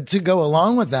 Well, to go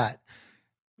along with that,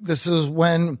 this is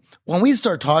when we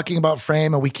start talking about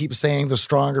frame and we keep saying the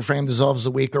stronger frame dissolves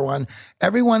the weaker one,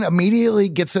 everyone immediately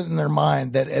gets it in their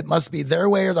mind that it must be their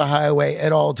way or the highway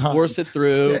at all times. Force it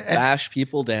through, bash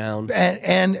people down.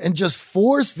 And just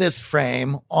force this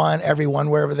frame on everyone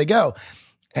wherever they go.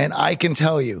 And I can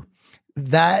tell you,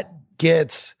 that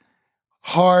gets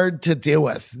hard to deal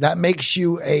with. That makes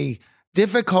you a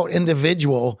difficult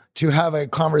individual to have a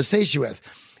conversation with.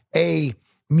 A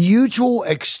mutual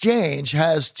exchange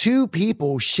has two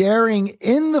people sharing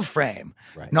in the frame,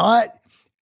 not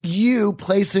you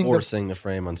forcing the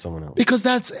frame on someone else. Because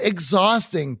that's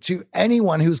exhausting to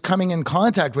anyone who's coming in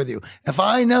contact with you. If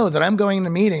I know that I'm going to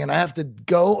a meeting and I have to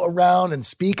go around and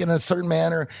speak in a certain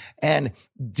manner and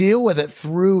deal with it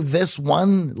through this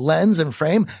one lens and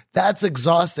frame, that's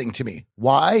exhausting to me.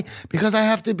 Why? Because I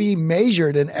have to be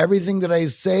measured in everything that I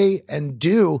say and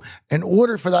do in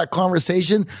order for that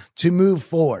conversation to move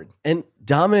forward. And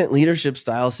dominant leadership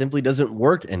style simply doesn't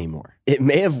work anymore. It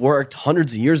may have worked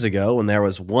hundreds of years ago when there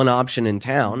was one option in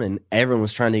town and everyone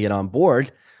was trying to get on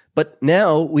board. But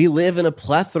now we live in a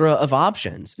plethora of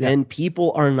options, and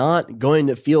people are not going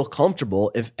to feel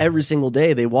comfortable if every single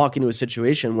day they walk into a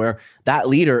situation where that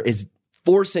leader is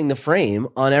forcing the frame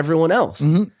on everyone else.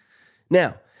 Mm-hmm.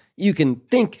 Now, you can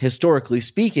think historically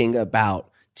speaking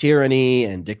about tyranny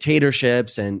and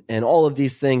dictatorships and all of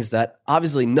these things that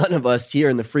obviously none of us here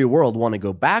in the free world want to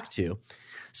go back to.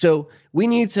 So we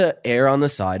need to err on the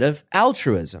side of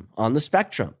altruism on the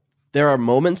spectrum. There are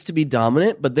moments to be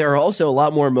dominant, but there are also a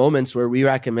lot more moments where we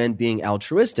recommend being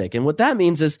altruistic. And what that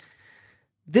means is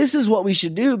this is what we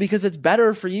should do because it's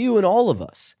better for you and all of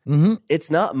us. Mm-hmm.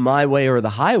 It's not my way or the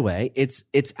highway. It's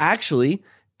actually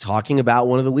talking about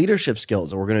one of the leadership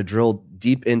skills that we're going to drill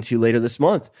deep into later this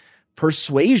month.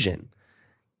 Persuasion.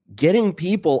 Getting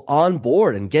people on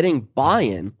board and getting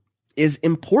buy-in is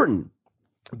important.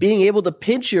 Being able to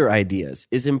pitch your ideas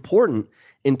is important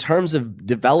in terms of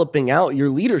developing out your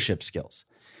leadership skills.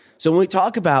 So when we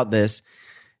talk about this,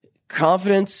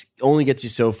 confidence only gets you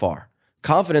so far.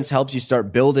 Confidence helps you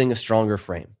start building a stronger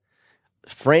frame.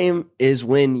 Frame is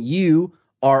when you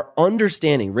are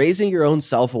understanding, raising your own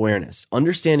self-awareness,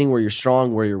 understanding where you're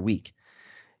strong, where you're weak.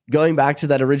 Going back to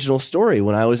that original story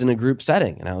when I was in a group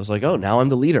setting and I was like, oh, now I'm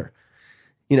the leader.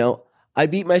 I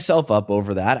beat myself up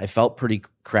over that. I felt pretty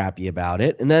crappy about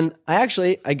it. And then I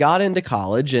got into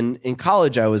college, and in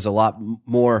college, I was a lot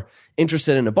more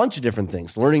interested in a bunch of different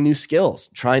things, learning new skills,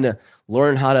 trying to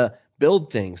learn how to build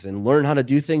things and learn how to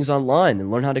do things online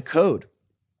and learn how to code.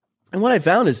 And what I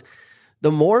found is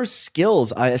the more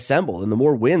skills I assembled and the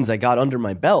more wins I got under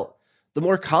my belt, the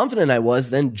more confident I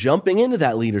was then jumping into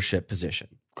that leadership position.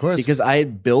 Of course. Because I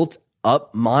had built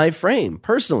up my frame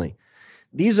personally.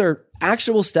 These are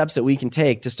actual steps that we can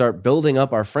take to start building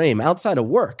up our frame outside of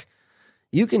work.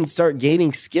 You can start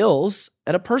gaining skills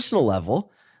at a personal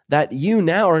level that you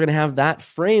now are going to have that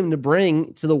frame to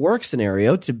bring to the work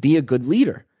scenario to be a good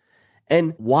leader.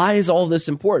 And why is all this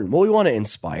important? Well, we want to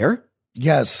inspire.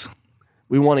 Yes.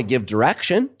 We want to give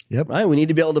direction. Yep. Right? We need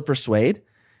to be able to persuade.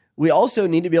 We also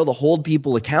need to be able to hold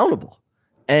people accountable.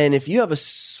 And if you have a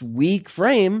weak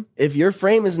frame, if your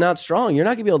frame is not strong, you're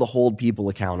not going to be able to hold people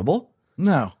accountable.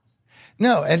 No.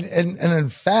 And in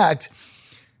fact,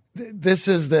 this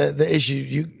is the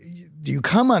issue you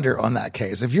come under on that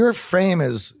case. If your frame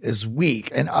is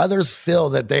weak and others feel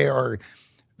that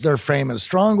their frame is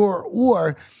stronger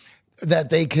or that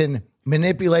they can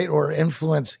manipulate or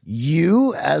influence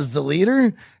you as the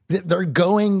leader, they're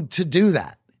going to do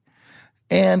that.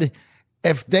 And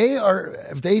if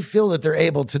they feel that they're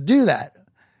able to do that,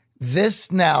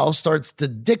 this now starts to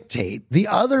dictate the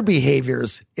other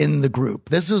behaviors in the group.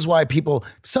 This is why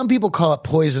some people call it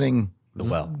poisoning the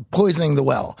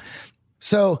well.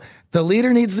 So the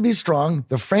leader needs to be strong.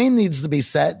 The frame needs to be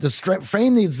set. The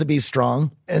frame needs to be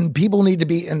strong, and people need to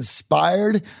be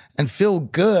inspired and feel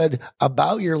good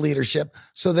about your leadership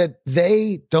so that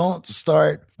they don't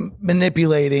start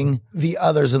manipulating the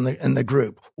others in the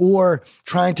group or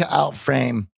trying to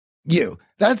outframe you.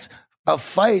 That's a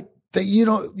fight that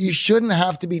you shouldn't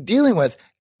have to be dealing with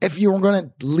if you're going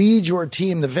to lead your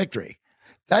team to victory.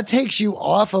 That takes you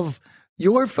off of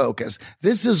your focus.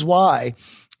 This is why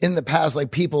in the past,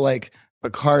 like people like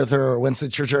MacArthur or Winston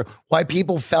Churchill, why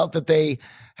people felt that they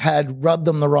had rubbed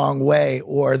them the wrong way,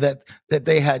 or that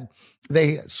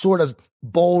they sort of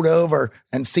bowled over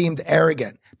and seemed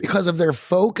arrogant, because of their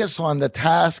focus on the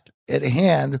task at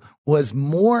hand was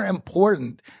more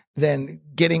important than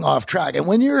getting off track. And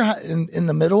when you're in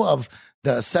the middle of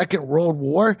the Second World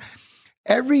War,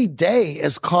 every day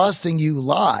is costing you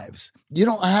lives. You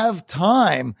don't have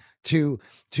time to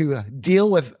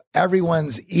deal with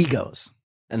everyone's egos.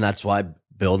 And that's why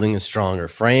building a stronger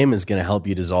frame is going to help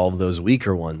you dissolve those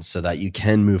weaker ones so that you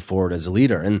can move forward as a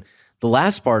leader. And the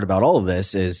last part about all of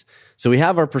this is, so we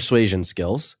have our persuasion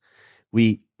skills.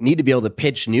 We need to be able to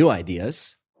pitch new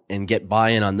ideas and get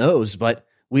buy-in on those, but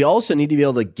we also need to be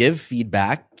able to give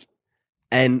feedback,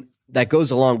 and that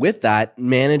goes along with that,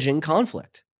 managing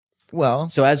conflict. Well,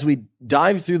 so as we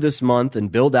dive through this month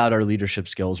and build out our leadership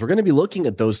skills, we're going to be looking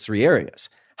at those three areas: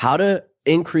 how to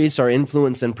increase our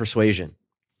influence and persuasion,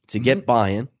 to get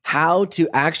buy-in, how to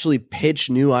actually pitch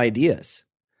new ideas,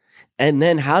 and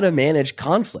then how to manage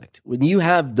conflict. When you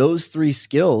have those three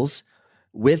skills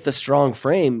with a strong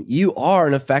frame, you are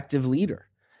an effective leader.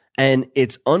 And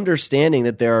it's understanding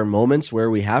that there are moments where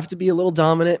we have to be a little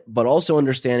dominant, but also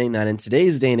understanding that in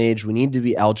today's day and age, we need to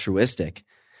be altruistic.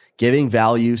 Giving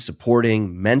value,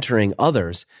 supporting, mentoring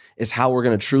others is how we're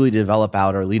going to truly develop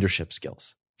out our leadership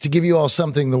skills. To give you all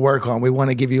something to work on, we want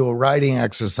to give you a writing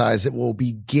exercise that will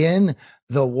begin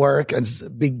the work and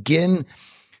begin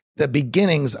the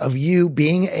beginnings of you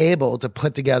being able to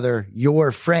put together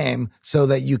your frame so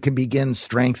that you can begin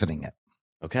strengthening it.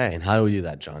 Okay, and how do we do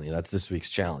that, Johnny? That's this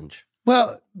week's challenge.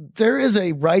 Well, there is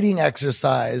a writing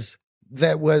exercise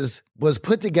that was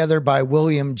put together by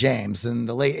William James in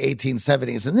the late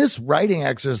 1870s. And this writing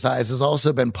exercise has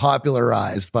also been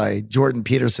popularized by Jordan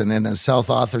Peterson in a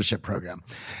self-authorship program.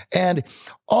 And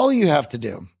all you have to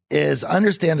do is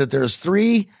understand that there's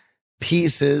three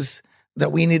pieces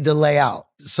that we need to lay out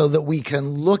so that we can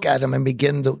look at them and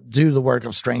begin to do the work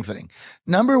of strengthening.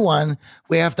 Number one,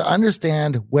 we have to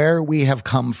understand where we have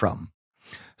come from.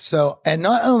 So, and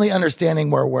not only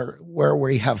understanding where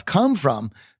we have come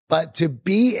from, but to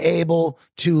be able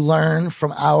to learn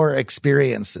from our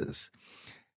experiences.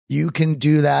 You can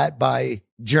do that by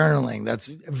journaling. That's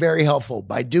very helpful.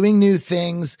 By doing new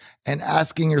things and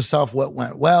asking yourself what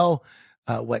went well,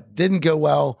 what didn't go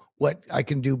well, what I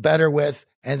can do better with,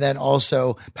 and then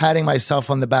also patting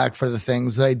myself on the back for the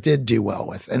things that I did do well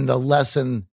with and the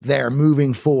lesson there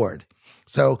moving forward.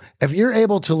 So if you're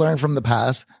able to learn from the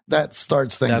past, that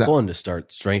starts things Step out. one, to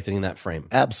start strengthening that frame.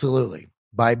 Absolutely.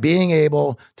 By being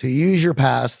able to use your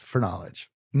past for knowledge.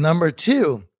 Number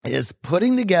two is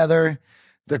putting together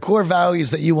the core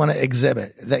values that you want to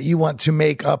exhibit, that you want to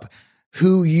make up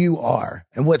who you are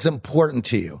and what's important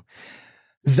to you.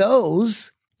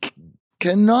 Those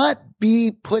cannot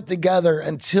be put together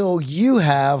until you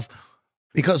have,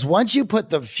 because once you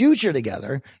put the future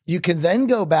together, you can then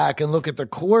go back and look at the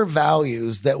core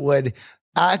values that would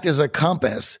act as a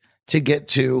compass to get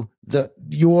to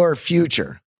your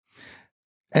future.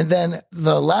 And then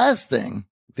the last thing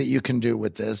that you can do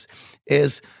with this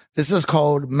is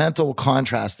called mental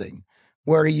contrasting,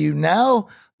 where you now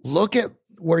look at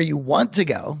where you want to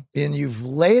go and you've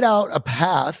laid out a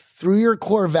path through your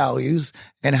core values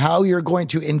and how you're going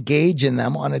to engage in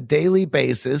them on a daily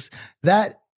basis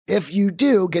that, if you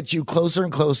do, gets you closer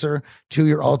and closer to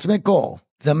your ultimate goal.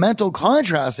 The mental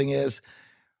contrasting is,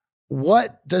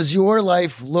 what does your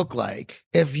life look like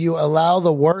if you allow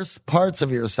the worst parts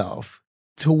of yourself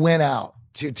to win out,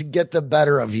 to get the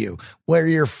better of you, where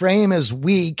your frame is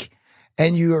weak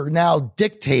and you are now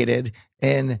dictated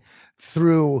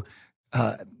through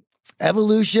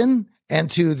evolution and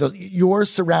to your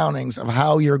surroundings of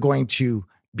how you're going to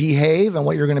behave and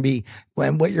what you're going to be,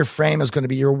 and what your frame is going to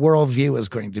be, your worldview is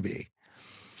going to be.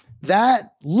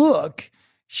 That look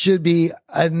should be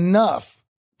enough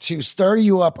to stir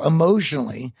you up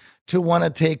emotionally to want to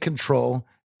take control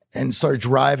and start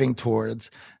driving towards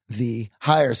the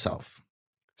higher self.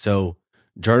 So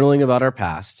journaling about our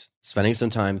past, spending some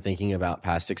time thinking about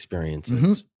past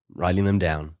experiences, writing them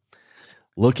down,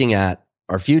 looking at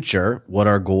our future, what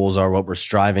our goals are, what we're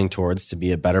striving towards to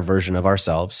be a better version of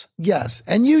ourselves. Yes.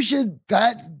 And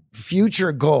that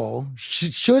future goal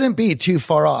shouldn't be too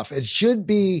far off. You should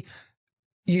be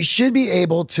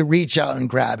able to reach out and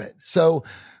grab it. So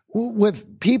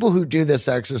with people who do this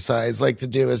exercise like to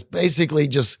do is basically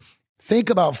just think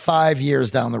about 5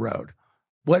 years down the road.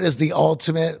 What is the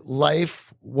ultimate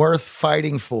life worth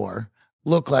fighting for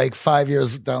look like 5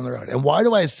 years down the road? And why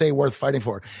do I say worth fighting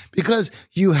for? Because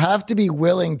you have to be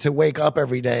willing to wake up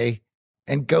every day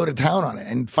and go to town on it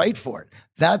and fight for it.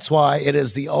 That's why it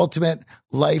is the ultimate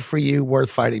life for you worth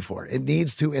fighting for. It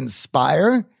needs to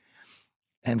inspire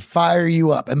and fire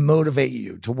you up and motivate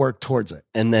you to work towards it.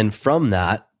 And then from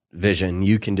that vision,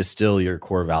 you can distill your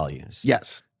core values.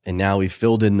 Yes. And now we've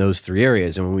filled in those three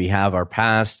areas. And when we have our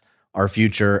past, our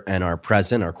future, and our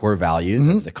present, our core values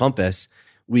as the compass,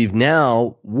 we've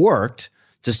now worked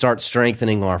to start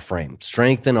strengthening our frame,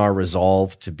 strengthen our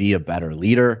resolve to be a better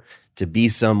leader, to be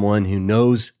someone who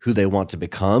knows who they want to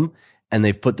become. And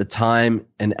they've put the time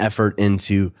and effort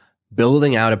into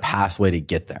building out a pathway to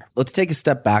get there. Let's take a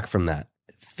step back from that.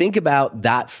 Think about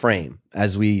that frame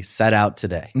as we set out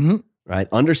today, right?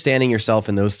 Understanding yourself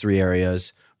in those three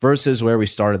areas versus where we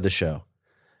started the show.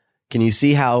 Can you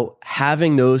see how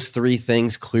having those three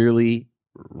things clearly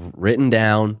written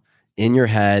down in your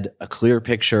head, a clear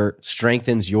picture,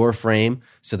 strengthens your frame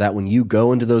so that when you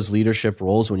go into those leadership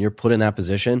roles, when you're put in that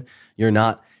position, you're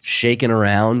not shaken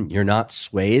around, you're not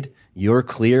swayed, you're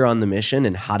clear on the mission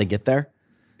and how to get there?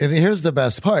 And here's the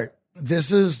best part.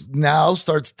 This is now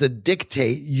starts to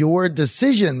dictate your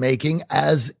decision making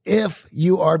as if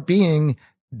you are being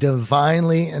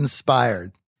divinely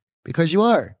inspired, because you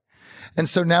are. And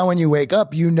so now when you wake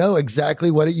up, you know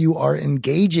exactly what you are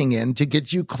engaging in to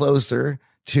get you closer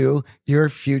to your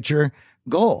future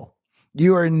goal.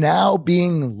 You are now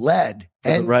being led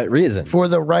for the right reason. For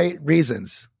the right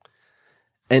reasons.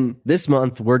 And this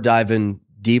month, we're diving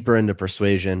deeper into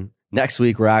persuasion. Next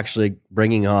week, we're actually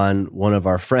bringing on one of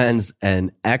our friends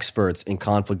and experts in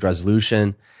conflict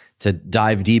resolution to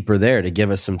dive deeper there, to give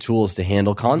us some tools to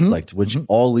handle conflict, which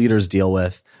all leaders deal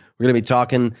with. We're going to be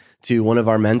talking to one of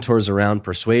our mentors around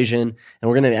persuasion, and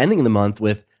we're going to be ending the month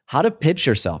with how to pitch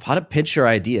yourself, how to pitch your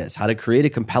ideas, how to create a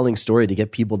compelling story to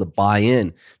get people to buy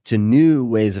in to new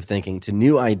ways of thinking, to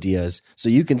new ideas, so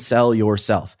you can sell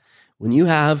yourself. When you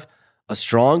have a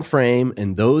strong frame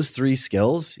and those three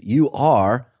skills, you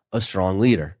are a strong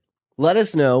leader. Let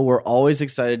us know. We're always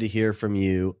excited to hear from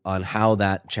you on how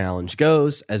that challenge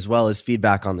goes, as well as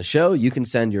feedback on the show. You can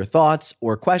send your thoughts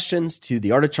or questions to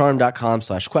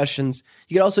theartofcharm.com/questions.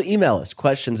 You can also email us,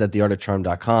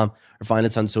 questions@theartofcharm.com, or find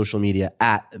us on social media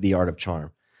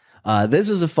 @theartofcharm. This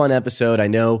was a fun episode. I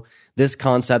know this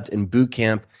concept in boot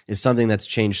camp is something that's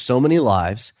changed so many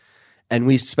lives. And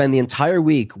we spend the entire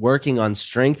week working on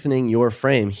strengthening your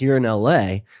frame here in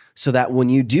LA so that when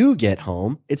you do get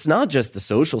home, it's not just the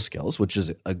social skills, which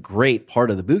is a great part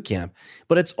of the boot camp,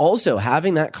 but it's also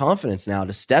having that confidence now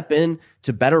to step in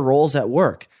to better roles at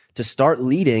work, to start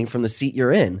leading from the seat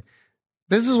you're in.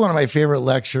 This is one of my favorite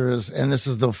lectures, and this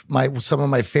is some of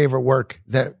my favorite work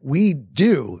that we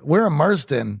do. We're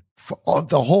immersed in for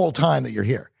the whole time that you're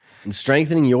here. And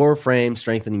strengthening your frame,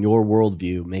 strengthening your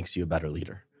worldview makes you a better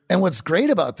leader. And what's great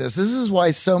about this is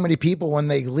why so many people, when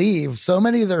they leave, so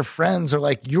many of their friends are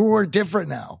like, you're different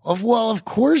now. Well, of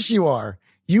course you are.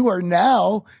 You are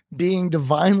now being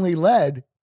divinely led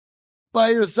by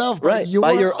yourself. Right,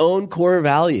 by your own core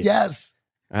values. Yes.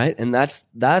 Right. And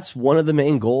that's one of the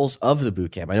main goals of the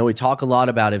boot camp. I know we talk a lot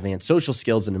about advanced social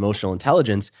skills and emotional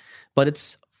intelligence, but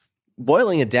it's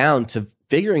boiling it down to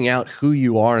figuring out who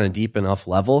you are on a deep enough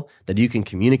level that you can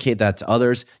communicate that to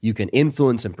others. You can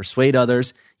influence and persuade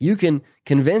others. You can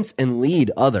convince and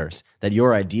lead others that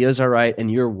your ideas are right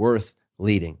and you're worth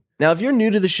leading. Now, if you're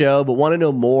new to the show but want to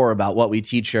know more about what we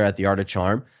teach here at The Art of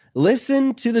Charm,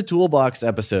 listen to the Toolbox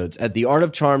episodes at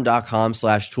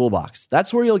theartofcharm.com/toolbox.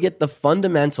 That's where you'll get the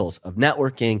fundamentals of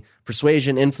networking,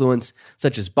 persuasion, influence,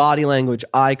 such as body language,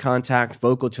 eye contact,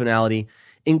 vocal tonality,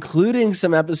 including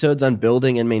some episodes on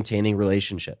building and maintaining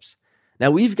relationships.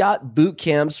 Now, we've got boot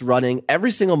camps running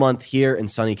every single month here in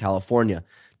sunny California.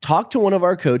 Talk to one of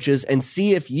our coaches and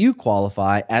see if you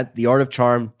qualify at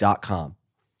theartofcharm.com.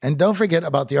 And don't forget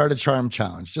about the Art of Charm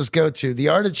Challenge. Just go to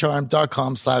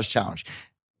theartofcharm.com/challenge.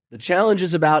 The challenge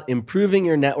is about improving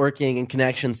your networking and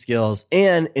connection skills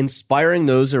and inspiring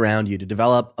those around you to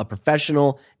develop a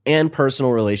professional and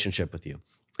personal relationship with you.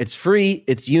 It's free,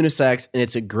 it's unisex, and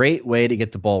it's a great way to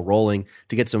get the ball rolling,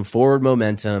 to get some forward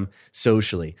momentum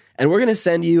socially. And we're going to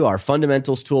send you our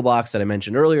fundamentals toolbox that I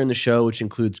mentioned earlier in the show, which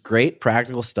includes great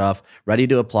practical stuff ready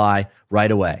to apply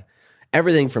right away.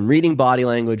 Everything from reading body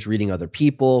language, reading other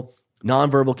people,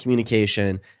 nonverbal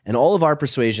communication, and all of our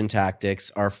persuasion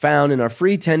tactics are found in our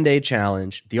free 10-day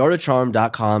challenge,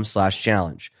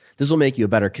 theartofcharm.com/challenge. This will make you a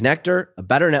better connector, a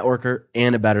better networker,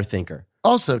 and a better thinker.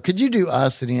 Also, could you do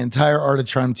us and the entire Art of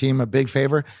Charm team a big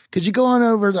favor? Could you go on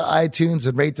over to iTunes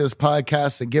and rate this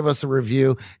podcast and give us a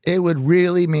review? It would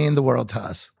really mean the world to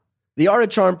us. The Art of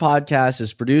Charm podcast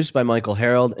is produced by Michael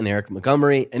Harold and Eric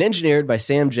Montgomery and engineered by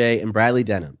Sam J. and Bradley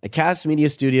Denham at Cast Media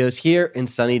Studios here in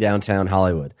sunny downtown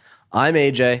Hollywood. I'm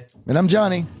AJ. And I'm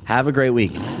Johnny. Have a great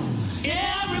week. You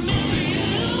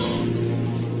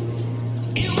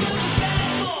were a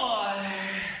bad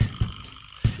boy.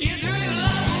 You drew